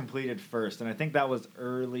roaster was completed first, and I think that was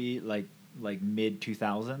early, like mid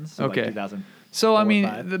 2000s. So Okay. Like 2000. So I mean,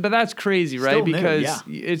 5. but that's crazy, right? Still new, Because yeah.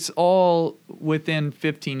 it's all within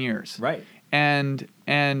 15 years. Right.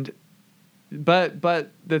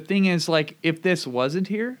 But the thing is, like, if this wasn't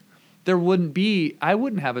here, I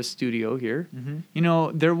wouldn't have a studio here.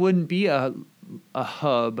 Mm-hmm. There wouldn't be a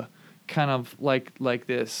hub kind of like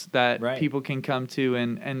this that Right. people can come to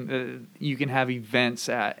and you can have events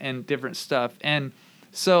at and different stuff. And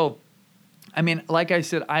so, I mean, like I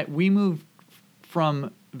said, we moved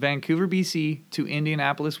from Vancouver, BC to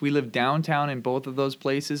Indianapolis. We live downtown in both of those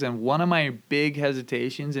places. And one of my big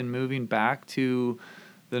hesitations in moving back to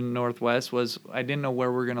the Northwest was I didn't know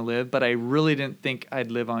where we're going to live, but I really didn't think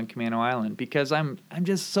I'd live on Camano Island because I'm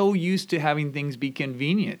just so used to having things be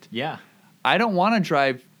convenient. Yeah. I don't want to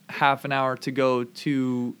drive half an hour to go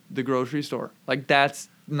to the grocery store. Like, that's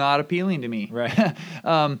not appealing to me. Right.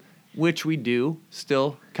 Which we do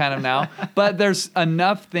still kind of now. But there's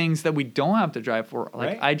enough things that we don't have to drive for. Like,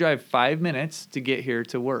 Right. I drive 5 minutes to get here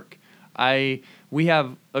to work. We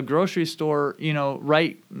have a grocery store,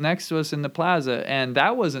 right next to us in the plaza, and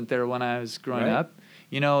that wasn't there when I was growing Right.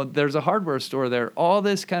 up. There's a hardware store there. All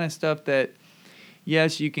this kind of stuff that,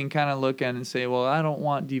 yes, you can kind of look at and say, well, I don't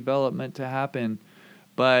want development to happen.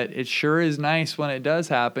 But it sure is nice when it does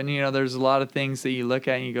happen. There's a lot of things that you look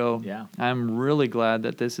at and you go, Yeah. I'm really glad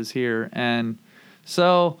that this is here. And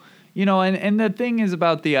so, and the thing is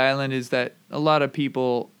about the island is that a lot of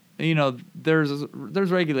people,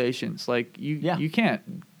 there's regulations. Like you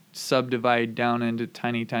can't subdivide down into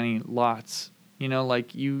tiny, tiny lots.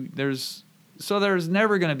 There's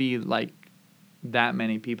never going to be like that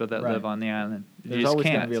many people that Right. live on the island. You There's just always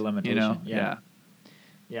going to can't, be a limitation. Yeah.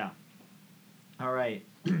 Yeah. All right.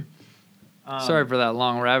 Sorry for that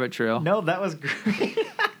long rabbit trail. No, that was great.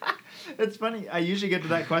 It's funny. I usually get to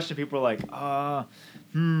that question. People are like, I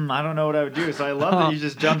don't know what I would do. So I love that you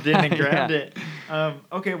just jumped in and grabbed it.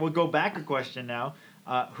 Okay, we'll go back a question now.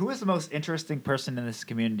 Who is the most interesting person in this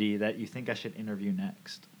community that you think I should interview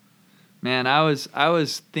next? Man, I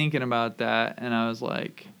was thinking about that, and I was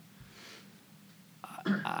like,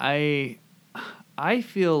 I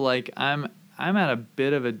feel like I'm at a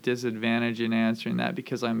bit of a disadvantage in answering that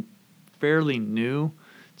because I'm fairly new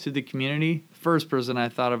to the community. First person I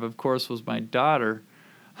thought of course, was my daughter.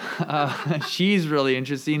 She's really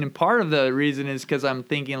interesting, and part of the reason is because I'm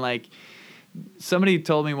thinking, like, somebody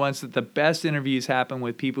told me once that the best interviews happen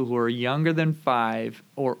with people who are younger than 5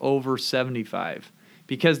 or over 75.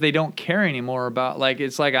 Because they don't care anymore about, like,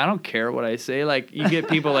 it's like, I don't care what I say. Like, you get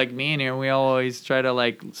people like me in here, and we always try to,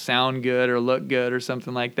 like, sound good or look good or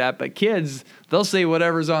something like that. But kids, they'll say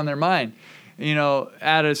whatever's on their mind.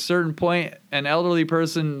 At a certain point, an elderly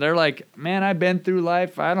person, they're like, man, I've been through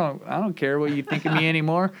life. I don't care what you think of me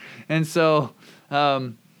anymore. And so,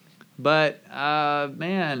 man,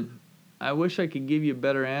 I wish I could give you a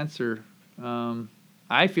better answer.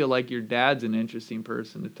 I feel like your dad's an interesting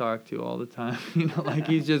person to talk to all the time. Like,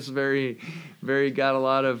 he's just very, very got a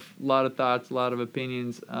lot of thoughts, a lot of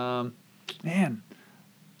opinions. Man,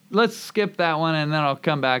 let's skip that one, and then I'll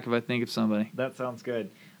come back if I think of somebody. That sounds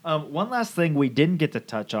good. One last thing we didn't get to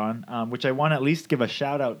touch on, which I want to at least give a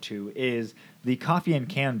shout out to, is the Coffee and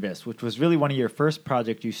Canvas, which was really one of your first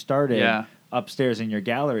projects you started upstairs in your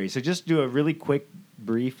gallery. So just do a really quick,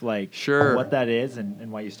 brief, Sure. what that is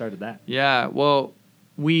and why you started that. Yeah, well,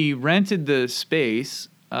 we rented the space.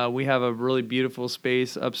 We have a really beautiful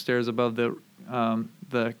space upstairs above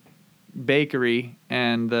the bakery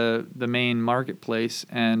and the main marketplace,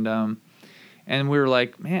 and we were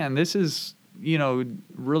like, man, this is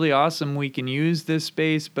really awesome. We can use this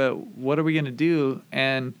space, but what are we gonna do?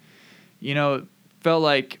 And felt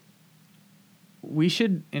like we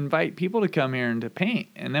should invite people to come here and to paint.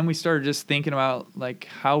 And then we started just thinking about, like,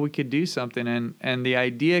 how we could do something. And the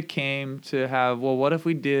idea came to have, well, what if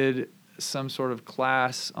we did some sort of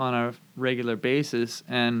class on a regular basis?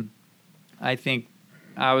 And I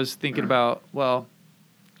was thinking about, well,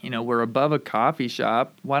 we're above a coffee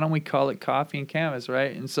shop. Why don't we call it Coffee and Canvas,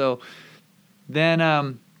 right? And so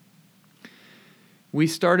then we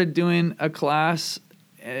started doing a class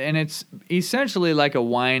and it's essentially like a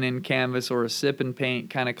wine and canvas or a sip and paint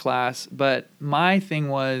kind of class. But my thing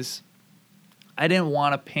was, I didn't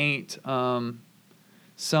want to paint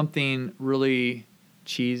something really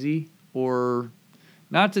cheesy, or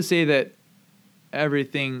not to say that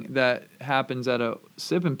everything that happens at a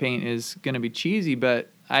sip and paint is going to be cheesy, but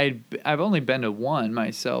I've only been to one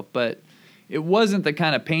myself, but it wasn't the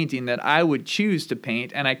kind of painting that I would choose to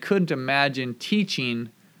paint, and I couldn't imagine teaching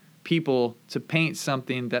people to paint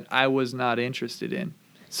something that I was not interested in.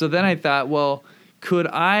 So then I thought, well, could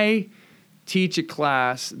I teach a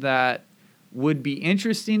class that would be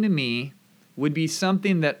interesting to me, would be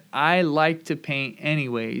something that I like to paint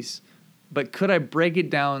anyways, but could I break it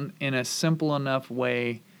down in a simple enough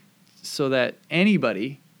way so that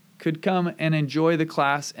anybody could come and enjoy the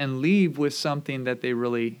class and leave with something that they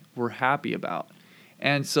really were happy about?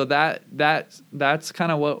 And so that's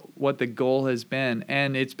kind of what the goal has been.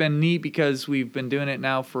 And it's been neat because we've been doing it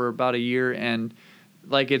now for about a year, and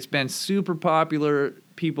like it's been super popular.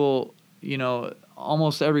 People,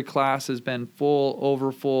 almost every class has been full,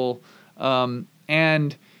 over full.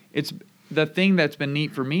 And it's the thing that's been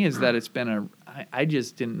neat for me is that it's been I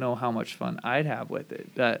just didn't know how much fun I'd have with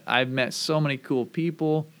it. That I've met so many cool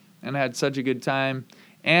people and had such a good time.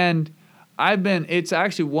 And it's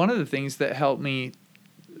actually one of the things that helped me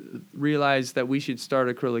realize that we should start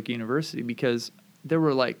Acrylic University, because there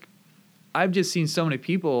were I've just seen so many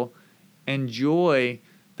people enjoy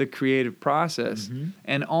the creative process. Mm-hmm.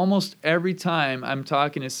 And almost every time I'm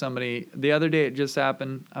talking to somebody, the other day it just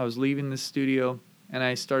happened, I was leaving the studio and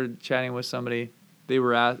I started chatting with somebody.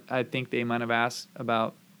 I think they might have asked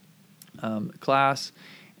about class.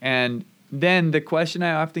 And then the question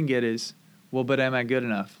I often get is, well, but am I good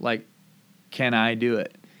enough? Can I do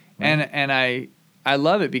it? Right. And I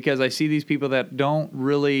love it because I see these people that don't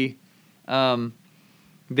really think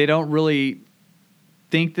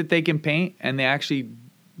that they can paint, and they actually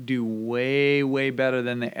do way, way better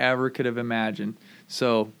than they ever could have imagined.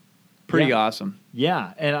 So pretty awesome.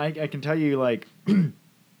 Yeah. And I can tell you,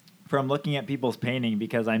 from looking at people's painting,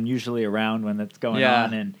 because I'm usually around when that's going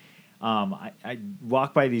on, and I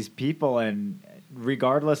walk by these people, and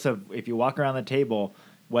regardless of if you walk around the table,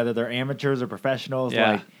 whether they're amateurs or professionals,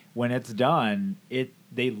 when it's done,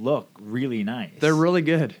 they look really nice. They're really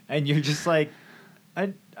good. And you're just like,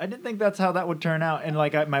 I didn't think that's how that would turn out. And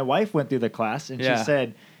my wife went through the class, and she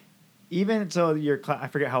said, even so, I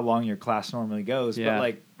forget how long your class normally goes,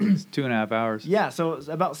 but it's 2.5 hours. Yeah, so it's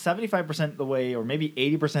about 75% of the way, or maybe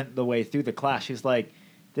 80% of the way through the class, she's like,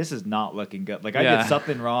 this is not looking good. I did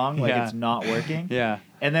something wrong. It's not working. Yeah.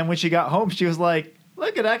 And then when she got home, she was like,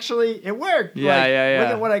 look, it worked. Look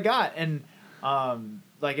at what I got. And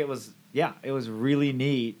it was really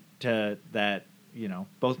neat that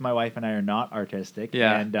both my wife and I are not artistic.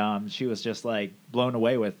 Yeah. And she was just blown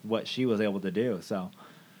away with what she was able to do. So,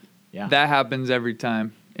 yeah. That happens every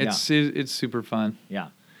time. It's super fun. Yeah.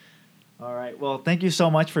 All right. Well, thank you so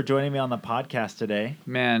much for joining me on the podcast today.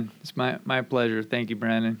 Man, it's my pleasure. Thank you,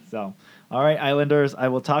 Brandon. So, all right, Islanders, I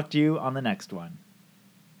will talk to you on the next one.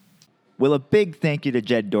 Well, a big thank you to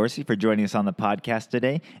Jed Dorsey for joining us on the podcast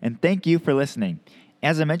today, and thank you for listening.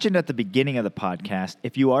 As I mentioned at the beginning of the podcast,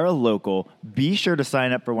 if you are a local, be sure to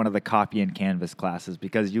sign up for one of the Copy and Canvas classes,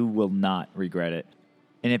 because you will not regret it.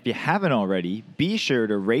 And if you haven't already, be sure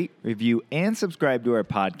to rate, review, and subscribe to our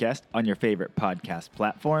podcast on your favorite podcast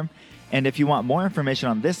platform. And if you want more information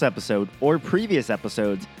on this episode or previous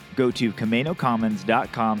episodes, go to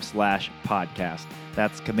CamenoCommons.com/podcast.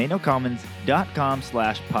 That's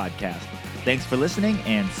CamenoCommons.com/podcast. Thanks for listening,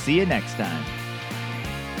 and see you next time.